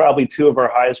 those are probably two of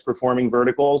our highest performing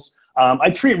verticals.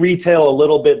 I treat retail a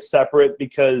little bit separate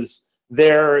because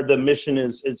there the mission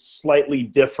is slightly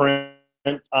different.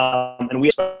 And we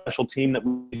have a special team that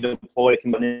we deploy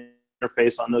can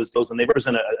interface on those deals, and they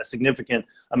represent a significant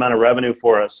amount of revenue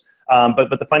for us. But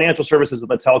the financial services of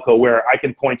the telco, where I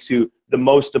can point to the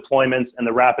most deployments and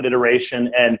the rapid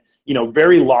iteration and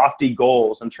very lofty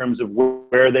goals in terms of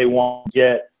where they want to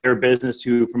get their business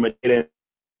to from a data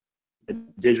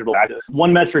and digital.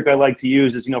 One metric I like to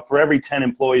use is for every 10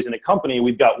 employees in a company,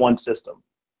 we've got one system.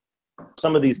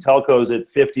 Some of these telcos at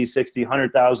 50, 60,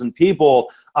 100,000 people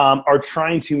are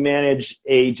trying to manage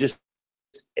just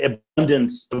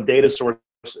abundance of data sources.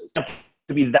 It's not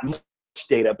to be that much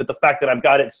data, but the fact that I've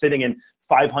got it sitting in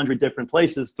 500 different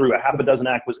places through a half a dozen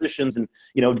acquisitions and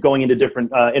going into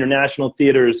different international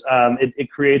theaters,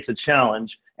 it creates a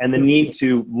challenge. And the need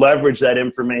to leverage that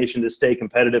information to stay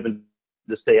competitive and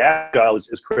to stay agile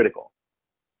is critical.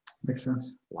 Makes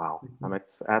sense. Wow,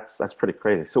 that's pretty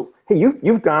crazy. So hey,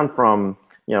 you've gone from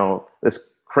this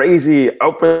crazy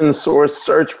open source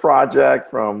search project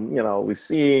from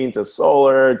Lucene to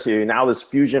Solar to now this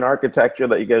fusion architecture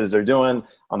that you guys are doing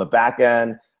on the back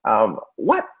end.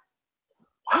 What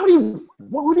do you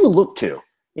look to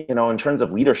in terms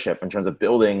of leadership, in terms of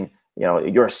building? You're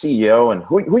a CEO, and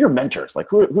who are your mentors? Like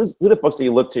who the folks that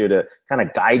you look to kind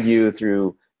of guide you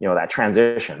through that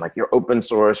transition, like your open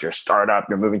source, your startup,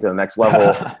 you're moving to the next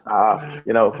level.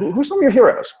 Who's some of your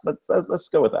heroes? Let's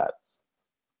go with that.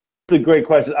 It's a great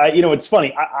question. It's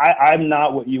funny. I'm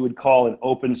not what you would call an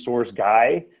open source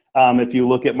guy. If you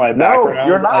look at my background, no,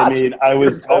 you're not. I mean, I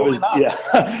was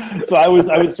yeah. So I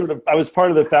was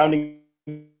part of the founding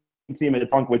team at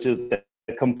Funk, which is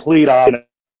a complete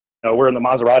we're in the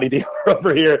Maserati dealer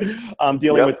over here,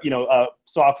 dealing with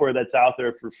software that's out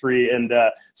there for free. And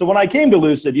so when I came to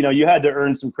Lucid, you had to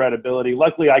earn some credibility.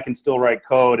 Luckily, I can still write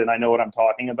code and I know what I'm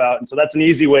talking about, and so that's an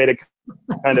easy way to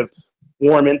kind of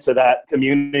warm into that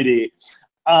community.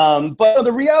 But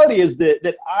the reality is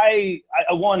that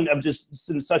I'm just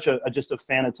such a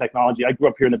fan of technology. I grew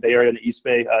up here in the Bay Area, in the East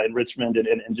Bay, in Richmond,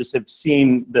 and just have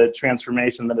seen the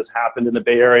transformation that has happened in the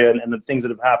Bay Area and the things that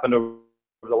have happened over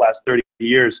the last 30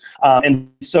 years.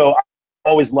 And so I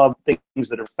always love things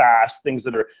that are fast, things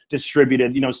that are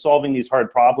distributed, solving these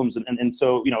hard problems. And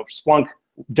so, Splunk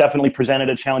definitely presented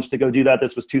a challenge to go do that.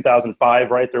 This was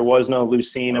 2005, right? There was no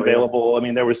Lucene available. I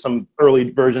mean, there was some early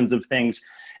versions of things.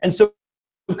 And so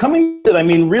coming to,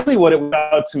 really what it was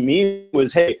about to me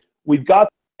was, hey, we've got,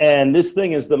 and this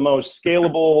thing is the most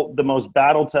scalable, the most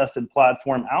battle-tested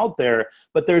platform out there,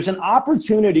 but there's an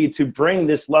opportunity to bring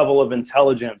this level of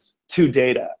intelligence to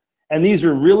data. And these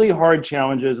are really hard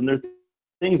challenges, and they're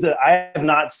things that I have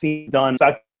not seen done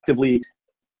effectively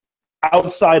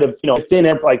outside of,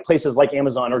 thin like places like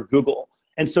Amazon or Google.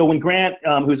 And so when Grant,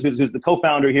 who's the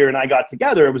co-founder here, and I got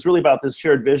together, it was really about this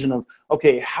shared vision of,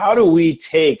 okay, how do we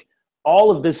take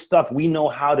all of this stuff we know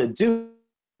how to do,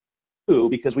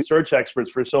 because we search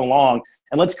experts for so long,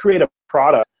 and let's create a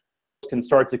product that can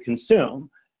start to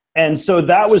consume. And so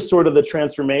that was sort of the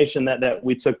transformation that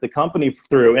we took the company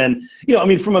through. And,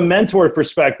 from a mentor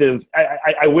perspective,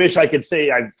 I wish I could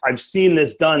say I've seen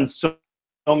this done so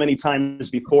many times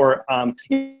before.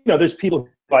 There's people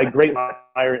who I greatly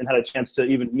admire and had a chance to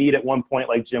even meet at one point,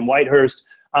 like Jim Whitehurst.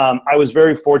 I was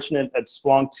very fortunate at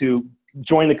Splunk to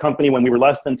join the company when we were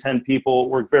less than 10 people,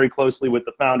 worked very closely with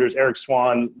the founders, Eric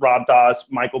Swan, Rob Das,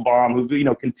 Michael Baum, who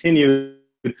continue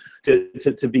to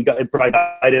provide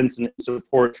guidance and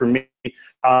support for me.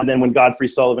 And then when Godfrey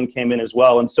Sullivan came in as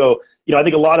well. And so, I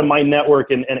think a lot of my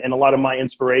network and a lot of my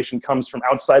inspiration comes from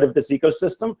outside of this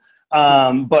ecosystem.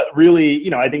 But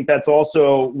really, I think that's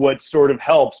also what sort of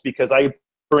helps, because I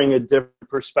bring a different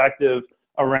perspective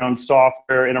around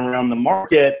software and around the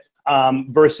market,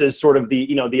 versus sort of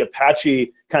the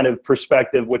Apache kind of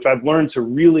perspective, which I've learned to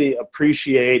really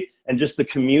appreciate, and just the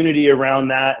community around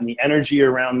that and the energy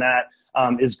around that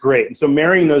is great. And so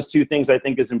marrying those two things, I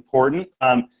think, is important.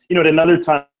 At another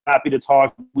time, happy to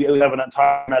talk. We have an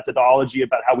entire methodology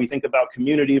about how we think about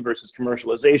community versus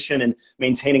commercialization and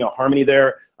maintaining a harmony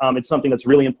there. It's something that's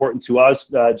really important to us,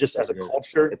 just as a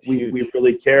culture. We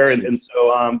really care. And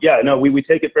so, yeah, no, we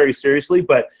take it very seriously,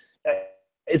 but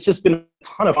it's just been a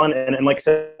ton of fun. And like I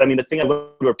said, I mean, the thing I love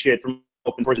to appreciate from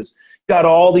Open Source is you've got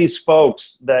all these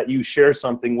folks that you share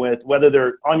something with, whether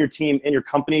they're on your team, in your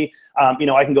company. You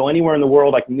know, I can go anywhere in the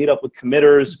world. I can meet up with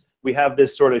committers. We have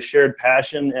this sort of shared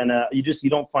passion, and you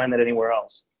don't find that anywhere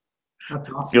else. That's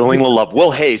awesome. Feeling the love.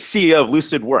 Will Hayes, CEO of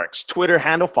LucidWorks. Twitter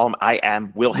handle, follow him. I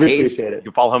am Will Hayes. You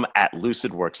can follow him at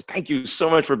LucidWorks. Thank you so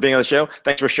much for being on the show.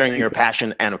 Thanks for sharing your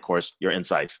passion and, of course, your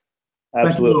insights.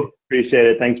 Absolutely. Appreciate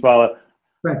it. Thanks, Paula.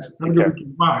 Thanks. Have a good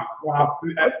weekend. Wow.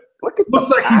 Looks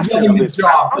like he's loving his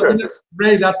job, doesn't it?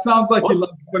 Ray, that sounds like he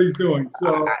loves what he's doing.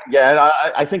 So yeah,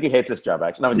 I think he hates his job,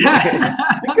 actually. No, you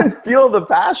can feel the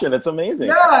passion. It's amazing.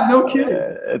 Yeah, no kidding.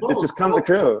 It just comes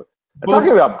through.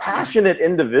 Talking about passionate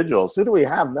individuals, who do we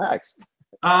have next?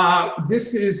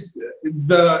 This is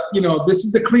the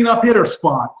cleanup hitter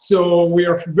spot. So we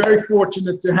are very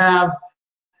fortunate to have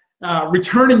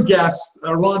returning guest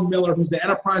Ron Miller, who's the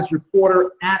enterprise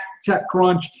reporter at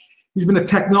TechCrunch. He's been a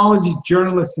technology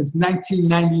journalist since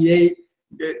 1998.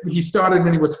 He started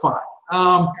when he was 5.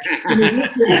 Ron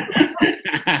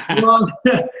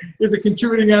is a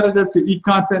contributing editor to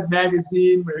eContent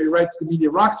magazine, where he writes the Media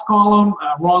Rocks column.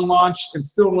 Ron launched and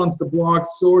still runs the blog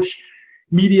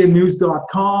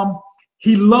socialmedianews.com.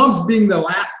 He loves being the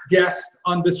last guest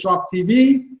on Disrupt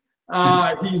TV.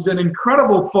 He's an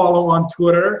incredible follow on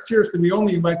Twitter. Seriously, we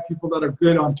only invite people that are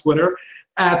good on Twitter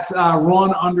at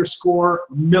Ron_Miller,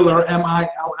 MILLER.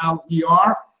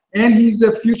 And he's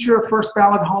a future First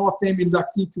Ballot Hall of Fame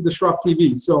inductee to Disrupt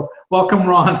TV. So welcome,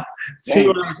 Ron.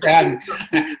 I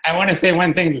want to say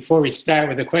one thing before we start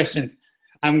with the questions.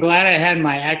 I'm glad I had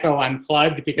my Echo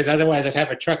unplugged, because otherwise I'd have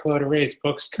a truckload of Ray's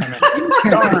books coming.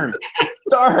 Darn.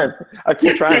 I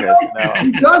keep trying this. No.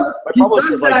 He does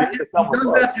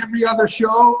that every other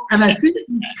show, and I think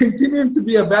he's continuing to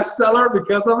be a bestseller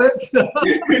because of it. So.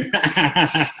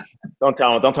 Don't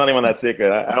tell anyone that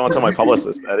secret. I don't want to tell my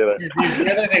publicist that either.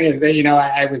 The other thing is that,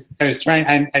 I was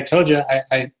trying. I told you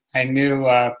I knew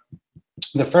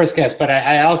the first guest, but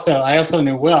I also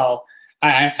knew Will.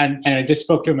 And I just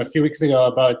spoke to him a few weeks ago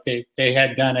about they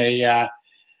had done a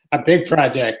big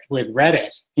project with Reddit,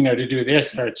 to do their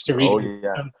search to read. Oh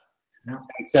yeah.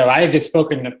 And so I had just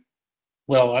spoken to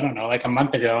Will, I don't know, like a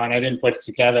month ago, and I didn't put it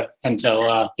together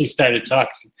until he started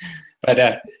talking.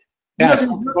 But both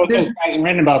those guys, I'm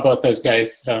writing about both those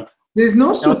guys. So. There's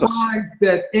no surprise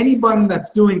that anyone that's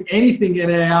doing anything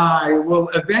in AI will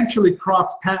eventually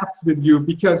cross paths with you,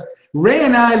 because Ray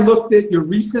and I looked at your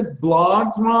recent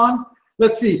blogs, Ron.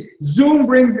 Let's see. Zoom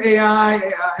brings AI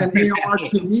and AR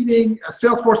to meeting.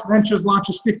 Salesforce Ventures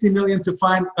launches $50 million to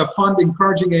fund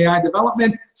encouraging AI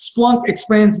development. Splunk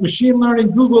expands machine learning.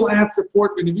 Google adds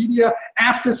support with NVIDIA.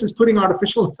 Aptus is putting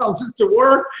artificial intelligence to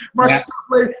work.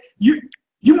 Microsoft, you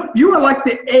are like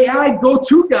the AI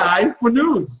go-to guy for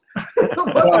news. I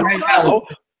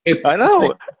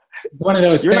know. One of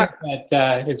those things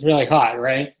that is really hot,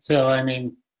 right? So, I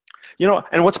mean.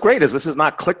 And what's great is this is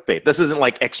not clickbait. This isn't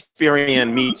like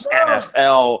Experian meets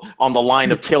NFL on the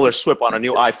line of Taylor Swift on a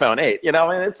new iPhone 8.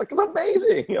 It's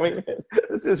amazing. I mean,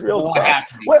 this is real stuff.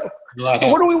 So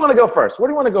where do we want to go first? Do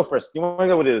you want to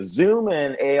go with Zoom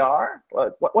and AR?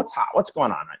 What's hot? What's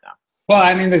going on right now? Well,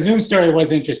 I mean, the Zoom story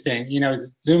was interesting.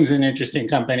 Zoom's an interesting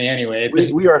company anyway.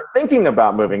 We are thinking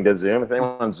about moving to Zoom. If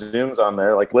anyone Zooms on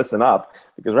there, listen up,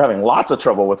 because we're having lots of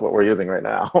trouble with what we're using right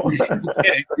now.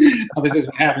 This is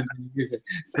what happens when you use it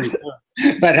free stuff.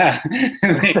 But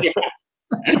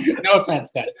no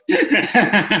offense, guys.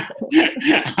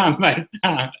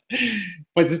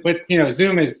 But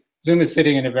Zoom is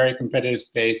sitting in a very competitive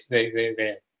space. They have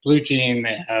BlueJean,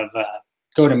 they have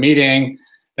GoToMeeting,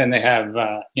 then they have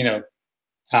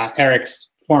Eric's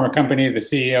former company, the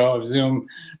CEO of Zoom,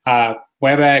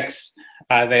 WebEx.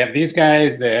 They have these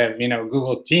guys. They have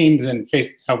Google Teams and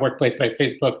Workplace by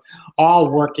Facebook, all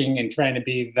working and trying to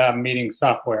be the meeting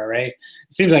software. Right?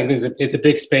 It seems like it's a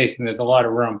big space and there's a lot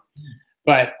of room.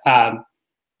 But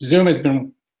Zoom has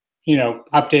been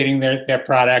updating their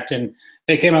product, and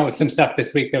they came out with some stuff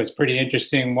this week that was pretty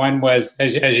interesting. One was,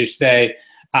 as you say,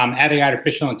 adding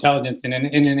artificial intelligence in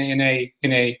a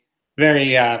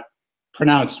very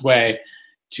pronounced way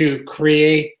to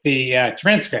create the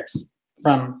transcripts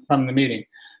from the meeting.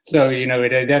 So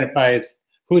it identifies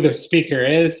who the speaker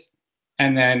is,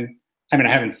 and then I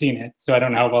haven't seen it, so I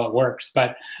don't know how well it works.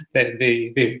 But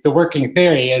the working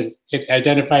theory is it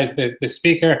identifies the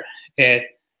speaker. It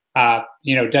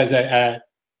does a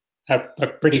a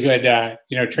pretty good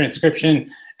transcription,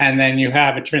 and then you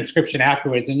have a transcription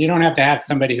afterwards, and you don't have to have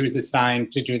somebody who's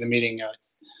assigned to do the meeting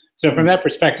notes. So from that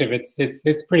perspective,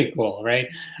 it's pretty cool, right?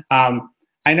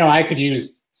 I know I could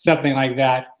use something like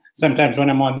that sometimes when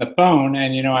I'm on the phone,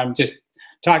 and I'm just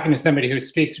talking to somebody who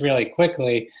speaks really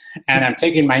quickly, and I'm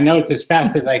taking my notes as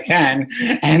fast as I can,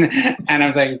 and I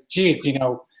was like, geez,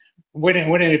 wouldn't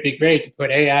it be great to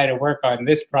put AI to work on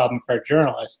this problem for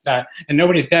journalists? And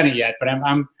nobody's done it yet, but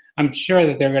I'm sure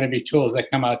that there are going to be tools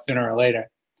that come out sooner or later.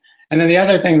 And then the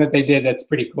other thing that they did that's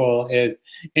pretty cool is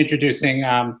introducing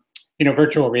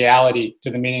virtual reality to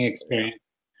the meeting experience.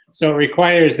 So it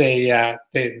requires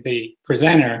the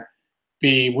presenter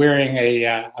be wearing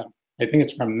I think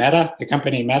it's from Meta, the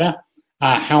company Meta,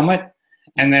 helmet,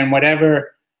 and then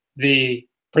whatever the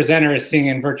presenter is seeing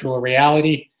in virtual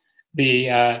reality,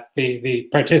 the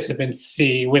participants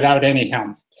see without any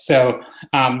helmet. So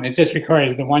it just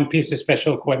requires the one piece of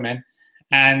special equipment.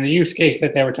 And the use case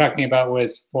that they were talking about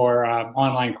was for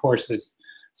online courses.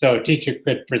 So a teacher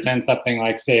could present something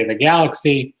like, say, the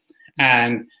galaxy,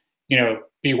 and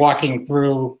be walking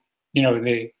through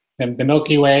the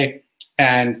Milky Way,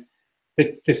 and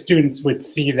the students would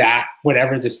see that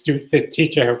whatever the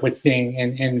teacher was seeing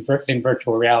in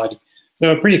virtual reality.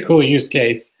 So a pretty cool use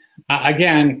case.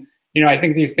 Again, I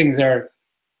think these things are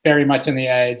very much on the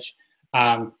edge.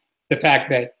 The fact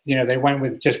that they went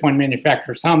with just one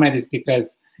manufacturer's helmet is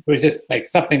because it was just like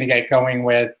something to get going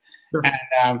with. Sure.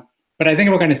 And but I think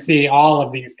we're going to see all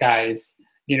of these guys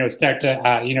start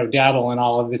to dabble in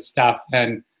all of this stuff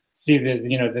and see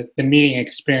the meeting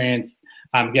experience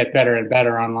get better and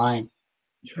better online.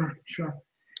 Sure.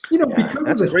 Yeah,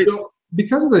 because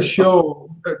of the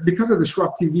show, because of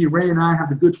Disrupt TV, Ray and I have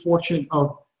the good fortune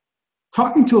of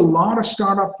talking to a lot of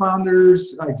startup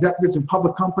founders, executives in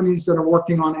public companies that are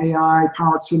working on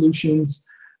AI-powered solutions.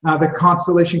 The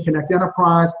Constellation Connect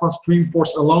Enterprise plus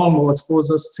Dreamforce alone will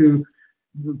expose us to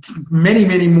many,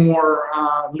 many more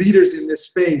leaders in this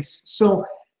space. So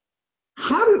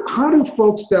how do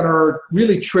folks that are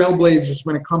really trailblazers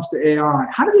when it comes to AI,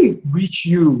 how do they reach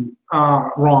you,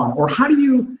 Ron? Or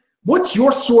what's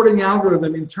your sorting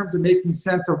algorithm in terms of making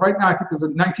sense of, right now, I think there's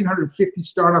 1,950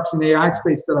 startups in the AI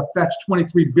space that have fetched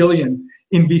 $23 billion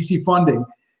in VC funding.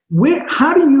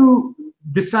 How do you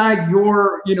decide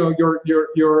your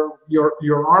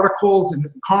articles and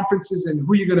conferences and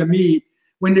who you're going to meet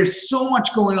when there's so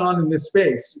much going on in this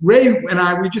space? Ray and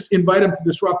I, we just invite them to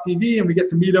Disrupt TV, and we get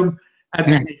to meet them at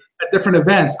different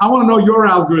events. I want to know your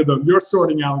algorithm, your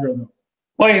sorting algorithm.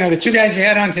 Well, the two guys you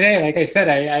had on today, like I said,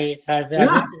 I've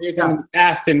interviewed them in the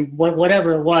past, and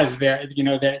whatever it was,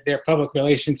 their public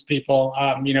relations people,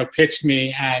 pitched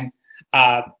me, and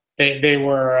they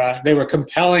were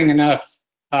compelling enough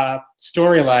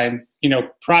storylines,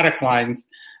 product lines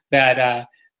that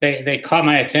they caught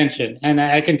my attention, and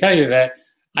I can tell you that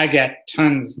I get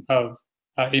tons of,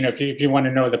 if you want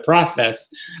to know the process,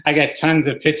 I get tons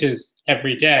of pitches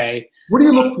every day. What do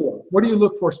you look for? What do you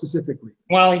look for specifically?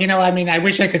 Well, I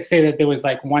wish I could say that there was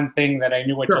like one thing that I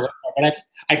knew what to look for, but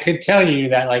I could tell you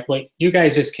that, like, what you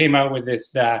guys just came out with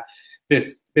this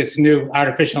this new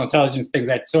artificial intelligence thing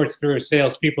that sorts through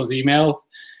salespeople's emails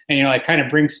and kind of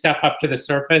brings stuff up to the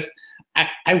surface.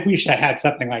 I wish I had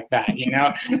something like that,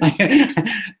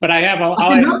 but I have all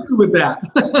I help you with that.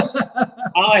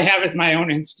 All I have is my own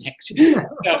instinct.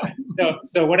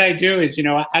 So what I do is,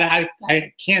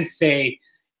 I can't say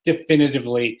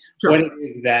definitively what it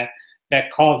is that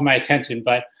calls my attention,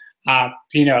 but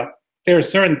there are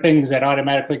certain things that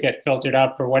automatically get filtered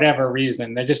out for whatever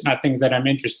reason. They're just not things that I'm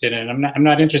interested in. I'm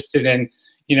not interested in,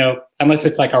 unless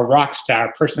it's like a rock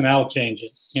star personnel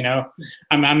changes.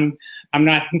 I'm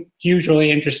not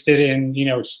usually interested in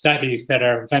studies that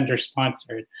are vendor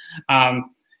sponsored.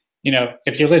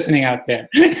 If you're listening out there.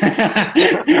 This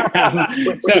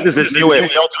is his new way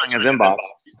of filtering his inbox.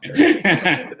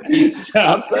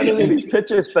 I'm sending you these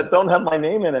pitches, but don't have my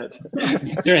name in it.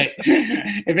 That's right.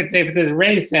 If it says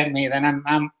Ray sent me, then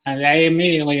I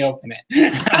immediately open it.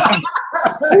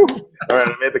 All right,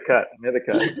 I made the cut.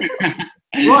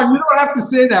 Ron, you don't have to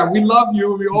say that. We love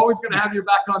you. We're always going to have you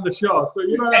back on the show, so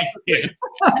you don't have to say it.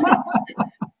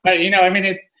 But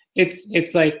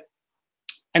it's like,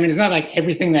 it's not like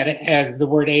everything that has the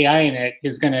word AI in it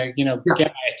is going to,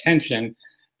 get my attention.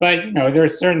 But, there are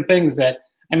certain things that,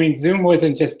 Zoom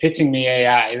wasn't just pitching me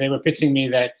AI. They were pitching me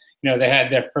that, they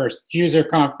had their first user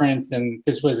conference, and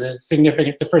this was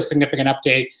the first significant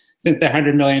update since their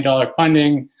 $100 million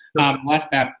funding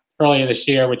earlier this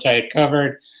year, which I had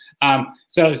covered.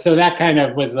 So that kind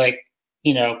of was like,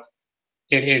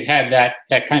 it had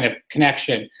that kind of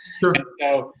connection. Sure. And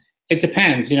so It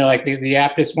depends. You know, like the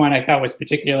Aptus one I thought was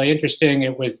particularly interesting.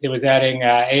 It was adding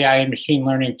AI and machine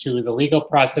learning to the legal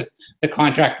process, the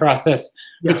contract process,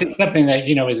 which is something that,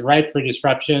 you know, is ripe for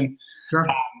disruption. Sure.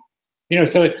 You know,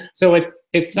 so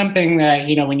it's something that,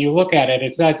 you know, when you look at it,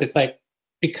 it's not just like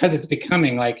because it's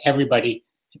becoming like everybody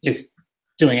is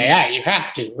doing AI. You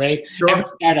have to, right? Sure. Every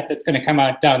startup that's going to come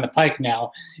out down the pike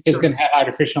now is going to have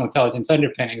artificial intelligence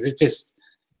underpinnings.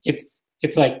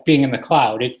 It's like being in the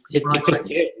cloud. It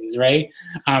just is, right?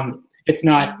 It's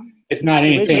not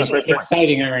anything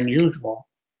exciting or unusual.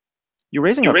 You're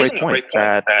raising a great point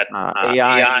that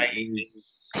AI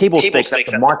is table stakes at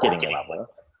the marketing level.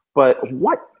 But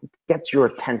what gets your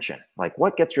attention? Like,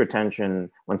 what gets your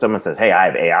attention when someone says, "Hey, I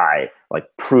have AI"? Like,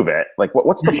 prove it. Like,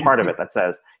 what's the part of it that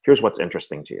says, "Here's what's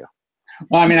interesting to you"?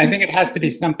 Well, I mean, I think it has to be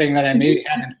something that I maybe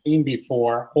haven't seen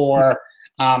before, or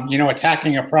you know,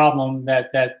 attacking a problem that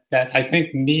I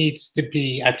think needs to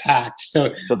be attacked.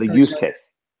 So the use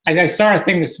case. I saw a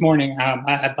thing this morning,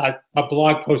 a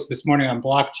blog post this morning on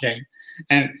blockchain,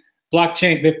 and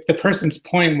blockchain. The person's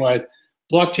point was,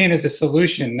 blockchain is a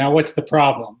solution. Now, what's the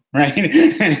problem, right?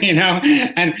 You know,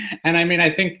 and I mean, I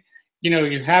think, you know,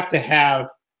 you have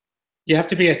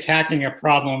to be attacking a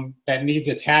problem that needs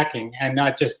attacking, and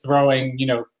not just throwing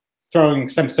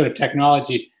some sort of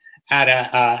technology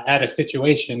at a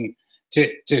situation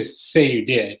to say you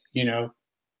did, you know.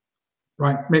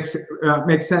 Right, makes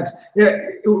sense. Yeah,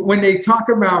 when they talk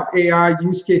about AI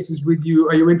use cases with you,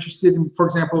 are you interested in, for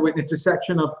example, with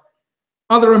intersection of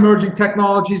other emerging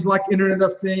technologies like Internet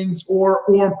of Things, or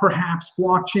perhaps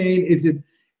blockchain? Is it,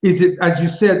 as you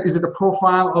said, is it a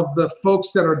profile of the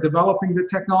folks that are developing the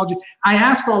technology? I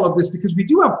ask all of this because we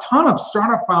do have a ton of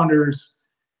startup founders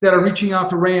that are reaching out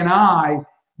to Ray and I,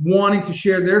 wanting to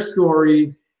share their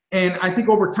story. And I think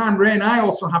over time, Ray and I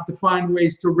also have to find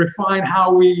ways to refine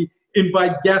how we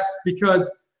invite guests, because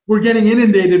we're getting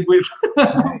inundated with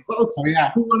folks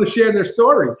who want to share their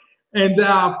story. And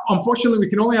unfortunately, we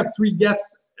can only have 3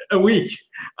 guests a week.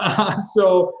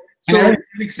 So every 2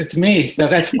 weeks it's me, so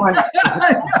that's fun.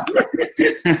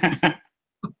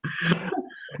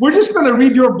 We're just going to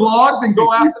read your blogs and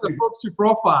go after the folks you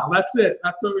profile. That's it.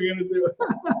 That's what we're going to do.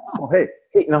 Well, hey,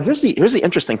 now here's the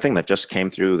interesting thing that just came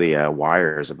through the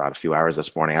wires about a few hours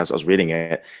this morning. As I was reading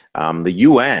it, the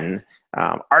UN,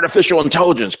 artificial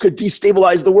intelligence could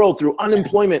destabilize the world through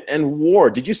unemployment and war.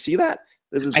 Did you see that?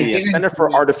 This is the Center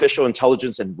for Artificial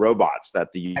Intelligence and Robots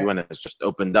that the UN has just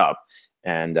opened up.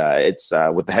 And it's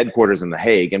with the headquarters in The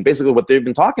Hague. And basically what they've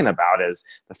been talking about is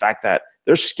the fact that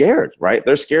they're scared, right?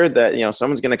 They're scared that, you know,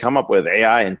 someone's going to come up with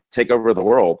AI and take over the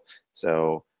world.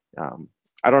 So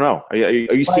I don't know. Are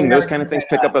you seeing those kind of things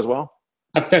pick up as well?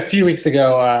 A few weeks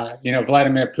ago, you know,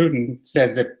 Vladimir Putin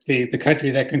said that the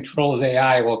country that controls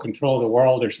AI will control the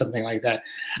world, or something like that.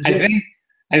 Yeah.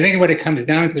 I think what it comes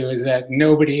down to is that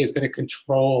nobody is going to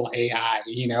control AI.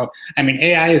 You know, I mean,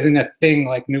 AI isn't a thing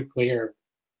like nuclear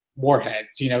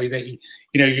warheads. You know, you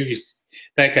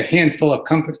like a handful of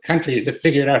countries have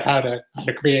figured out how to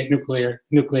create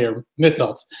nuclear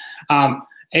missiles.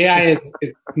 AI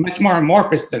is much more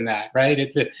amorphous than that, right?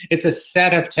 It's a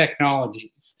set of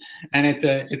technologies, and it's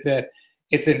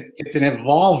an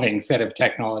evolving set of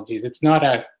technologies. It's not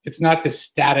this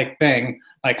static thing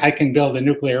like I can build a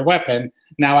nuclear weapon,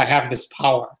 now I have this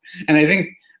power. And I think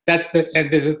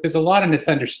there's a lot of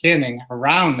misunderstanding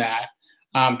around that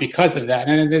because of that,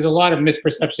 and there's a lot of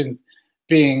misperceptions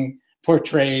being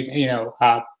portrayed, you know,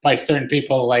 by certain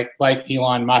people like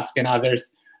Elon Musk and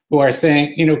others, who are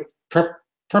saying, you know,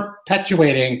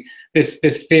 perpetuating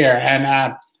this fear.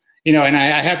 And you know, and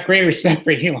I have great respect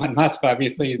for Elon Musk.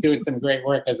 Obviously, he's doing some great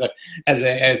work as a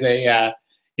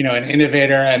you know, an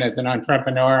innovator and as an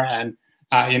entrepreneur. And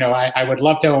you know, I would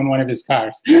love to own one of his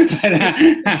cars.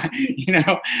 But, you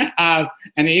know,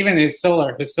 and even his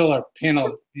solar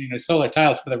panel, you know, solar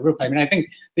tiles for the roof. I mean, I think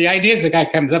the ideas the guy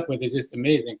comes up with is just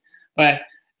amazing. But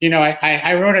you know,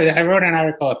 I wrote an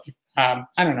article, I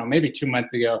don't know, maybe 2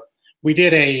 months ago. We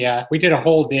did a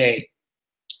whole day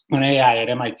on AI at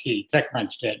MIT.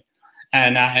 TechCrunch did,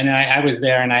 and I was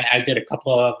there, and I did a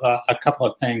couple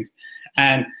of things.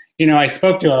 And you know, I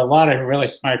spoke to a lot of really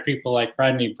smart people like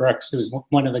Rodney Brooks, who's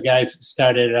one of the guys who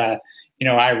started you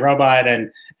know, iRobot,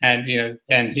 and you know,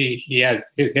 and he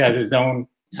has his own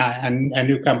a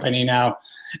new company now.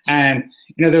 And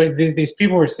you know, these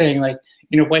people were saying, like,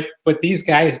 you know, what these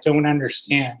guys don't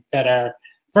understand, that are,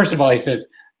 first of all, he says,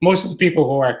 most of the people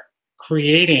who are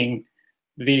creating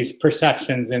these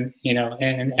perceptions and, you know,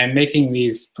 and making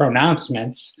these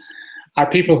pronouncements are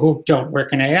people who don't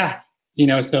work in AI. You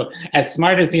know, so as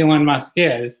smart as Elon Musk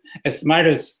is, as smart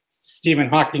as Stephen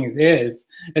Hawking is,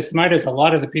 as smart as a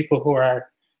lot of the people who are,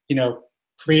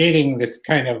 creating this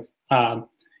kind of,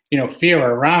 fear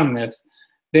around this,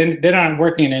 then they're not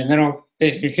working, and they don't.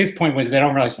 His point was they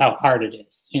don't realize how hard it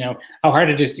is. How hard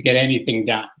it is to get anything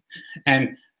done,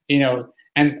 and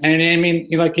and I mean,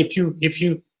 like if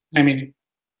you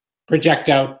project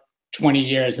out 20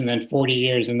 years and then 40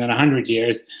 years and then 100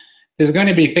 years, there's going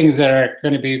to be things that are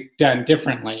going to be done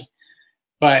differently,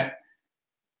 but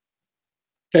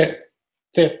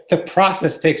the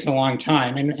process takes a long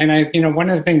time. And I, one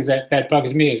of the things that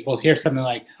bugs me is we'll hear something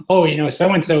like, oh,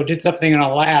 so-and-so did something in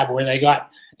a lab where they got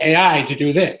AI to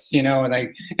do this, and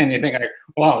you think like,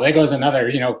 well, there goes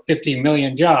another, 50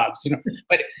 million jobs,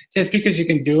 but just because you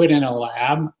can do it in a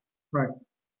lab, right?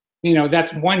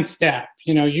 That's one step.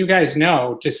 You guys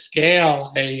know to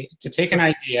scale to take an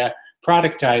idea,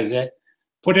 productize it,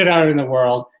 put it out in the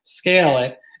world, scale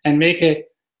it, and make it,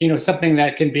 something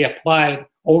that can be applied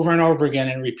over and over again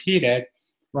and repeated.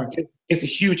 Right. It's a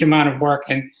huge amount of work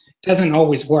and doesn't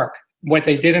always work. What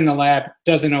they did in the lab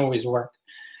doesn't always work.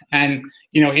 And,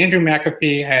 Andrew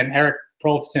McAfee and Eric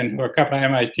Polston, who are a couple of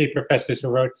MIT professors who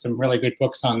wrote some really good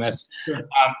books on this, sure.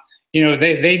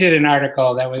 They did an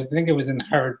article that was, I think it was in the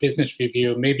Harvard Business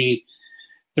Review, maybe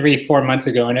 3-4 months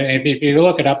ago. And if you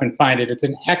look it up and find it, it's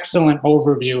an excellent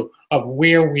overview of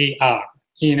where we are,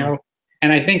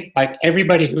 And I think like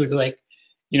everybody who's like,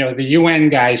 the UN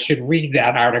guys should read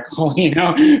that article,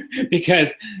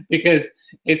 because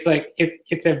it's like,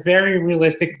 it's a very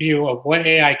realistic view of what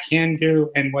AI can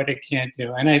do and what it can't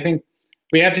do. And I think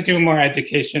we have to do more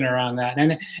education around that.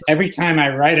 And every time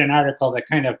I write an article that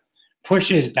kind of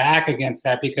pushes back against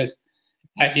that, because,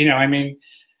 I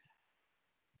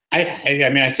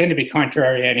tend to be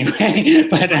contrary anyway,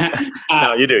 but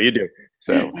no, you do.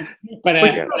 So, but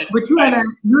you had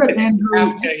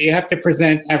Andrew. You have to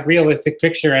present a realistic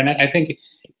picture, and I think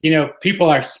people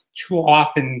are too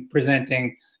often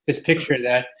presenting this picture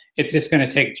that it's just going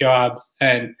to take jobs,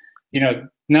 and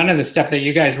none of the stuff that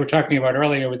you guys were talking about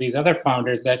earlier with these other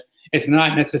founders, that it's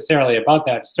not necessarily about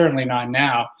that. Certainly not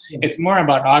now. It's more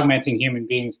about augmenting human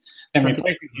beings than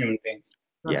replacing human beings.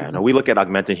 No, we look at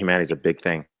augmented humanity as a big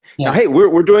thing. Yeah. Now, hey,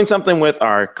 we're doing something with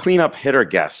our cleanup hitter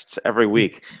guests every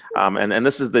week, and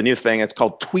this is the new thing. It's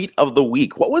called Tweet of the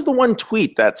Week. What was the one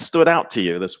tweet that stood out to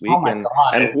you this week, and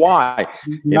why?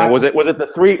 Was it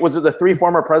the three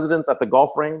former presidents at the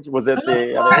golf range? Was it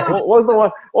what was the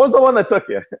one? What was the one that took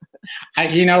you? I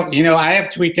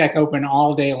have TweetDeck open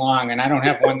all day long, and I don't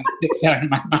have one that sticks out in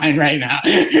my mind right now.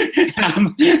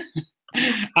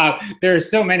 There are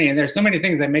so many, and there's so many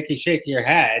things that make you shake your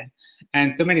head,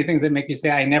 and so many things that make you say,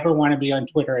 I never want to be on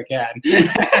Twitter again. And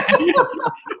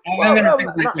then there are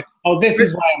things like, oh, this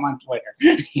is why I'm on Twitter.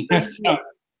 So,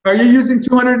 are you using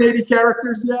 280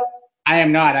 characters yet? I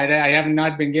am not. I have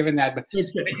not been given that. But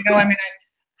if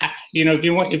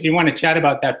you want to chat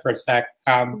about that for a sec,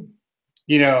 I've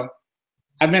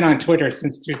been on Twitter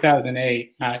since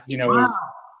 2008. Wow.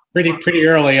 pretty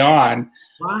early on.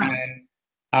 Wow.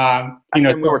 And, we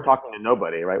were talking to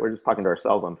nobody, right? We're just talking to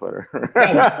ourselves on Twitter.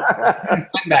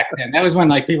 Back then, that was when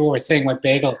like people were saying what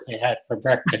bagels they had for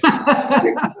breakfast.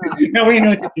 Nobody knew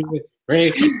what to do with it,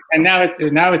 right? And now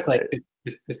it's like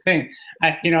this thing.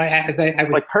 I was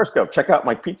like Periscope. Check out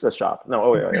my pizza shop. No,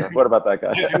 what about that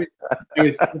guy? it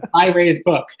was Ray's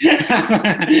book. So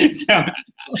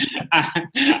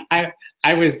I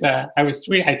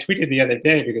tweeted the other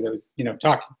day because I was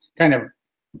talking kind of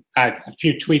a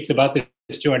few tweets about this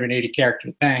 280 character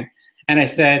thing, and I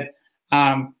said,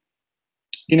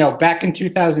 back in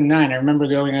 2009, I remember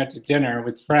going out to dinner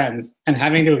with friends and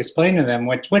having to explain to them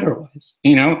what Twitter was,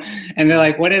 and they're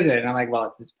like, what is it? And I'm like, well,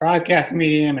 it's this broadcast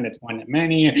medium and it's one to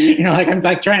many, and I'm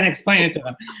like trying to explain it to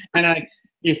them, and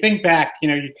you think back,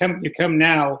 you come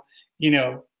now,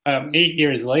 8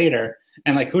 years later,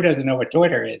 and like, who doesn't know what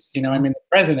Twitter is? The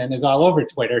president is all over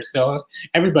Twitter, so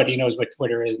everybody knows what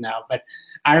Twitter is now. But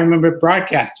I remember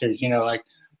broadcasters, like,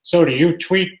 so do you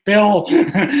tweet, Bill?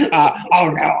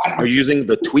 Oh no. Are you using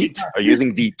the tweet? Are you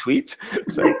using the tweet?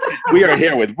 So we are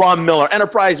here with Ron Miller,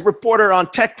 enterprise reporter on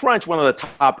TechCrunch, one of the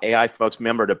top AI folks.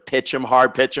 Remember to pitch him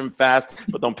hard, pitch him fast,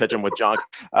 but don't pitch him with junk.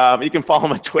 You can follow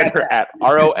him on Twitter at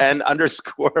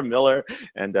RON_Miller.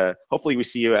 And hopefully we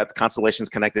see you at the Constellations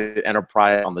Connected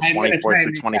Enterprise on the 24th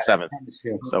through 27th.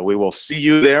 So we will see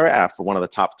you there for one of the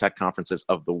top tech conferences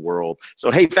of the world.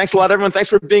 So hey, thanks a lot, everyone. Thanks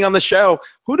for being on the show.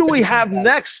 Who do we have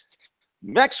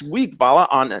next week, Bala,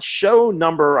 on show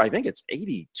number, I think it's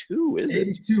 82, is it?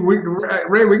 82.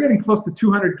 Ray, we're getting close to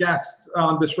 200 guests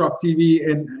on Disrupt TV.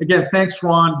 And again, thanks,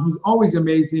 Ron. He's always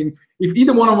amazing. If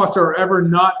either one of us are ever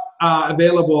not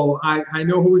available, I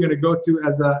know who we're going to go to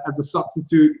as a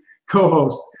substitute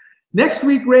co-host. Next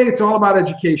week, Ray, it's all about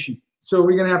education. So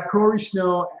we're going to have Corey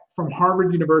Snow from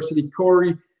Harvard University.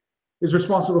 Corey is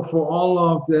responsible for all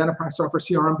of the enterprise software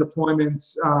CRM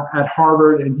deployments at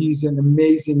Harvard, and he's an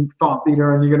amazing thought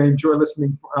leader, and you're going to enjoy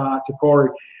listening to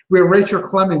Corey. We have Rachel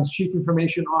Clemens, Chief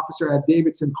Information Officer at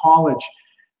Davidson College,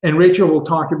 and Rachel will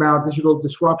talk about digital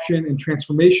disruption and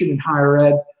transformation in higher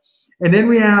ed. And then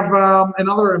we have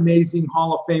another amazing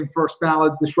Hall of Fame first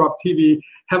ballot Disrupt TV,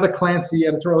 Heather Clancy,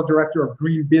 Editorial Director of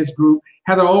Green Biz Group.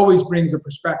 Heather always brings a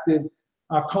perspective,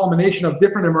 a culmination of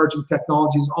different emerging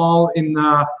technologies, all in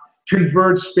the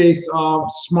converged space of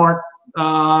smart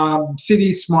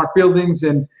cities, smart buildings,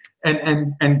 and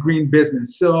green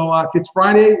business. So if it's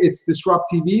Friday, it's Disrupt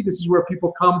TV. This is where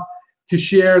people come to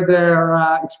share their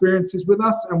experiences with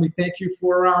us, and we thank you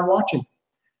for watching.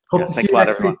 Hope to see you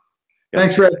next week.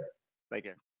 Thanks, Red. Take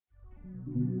care.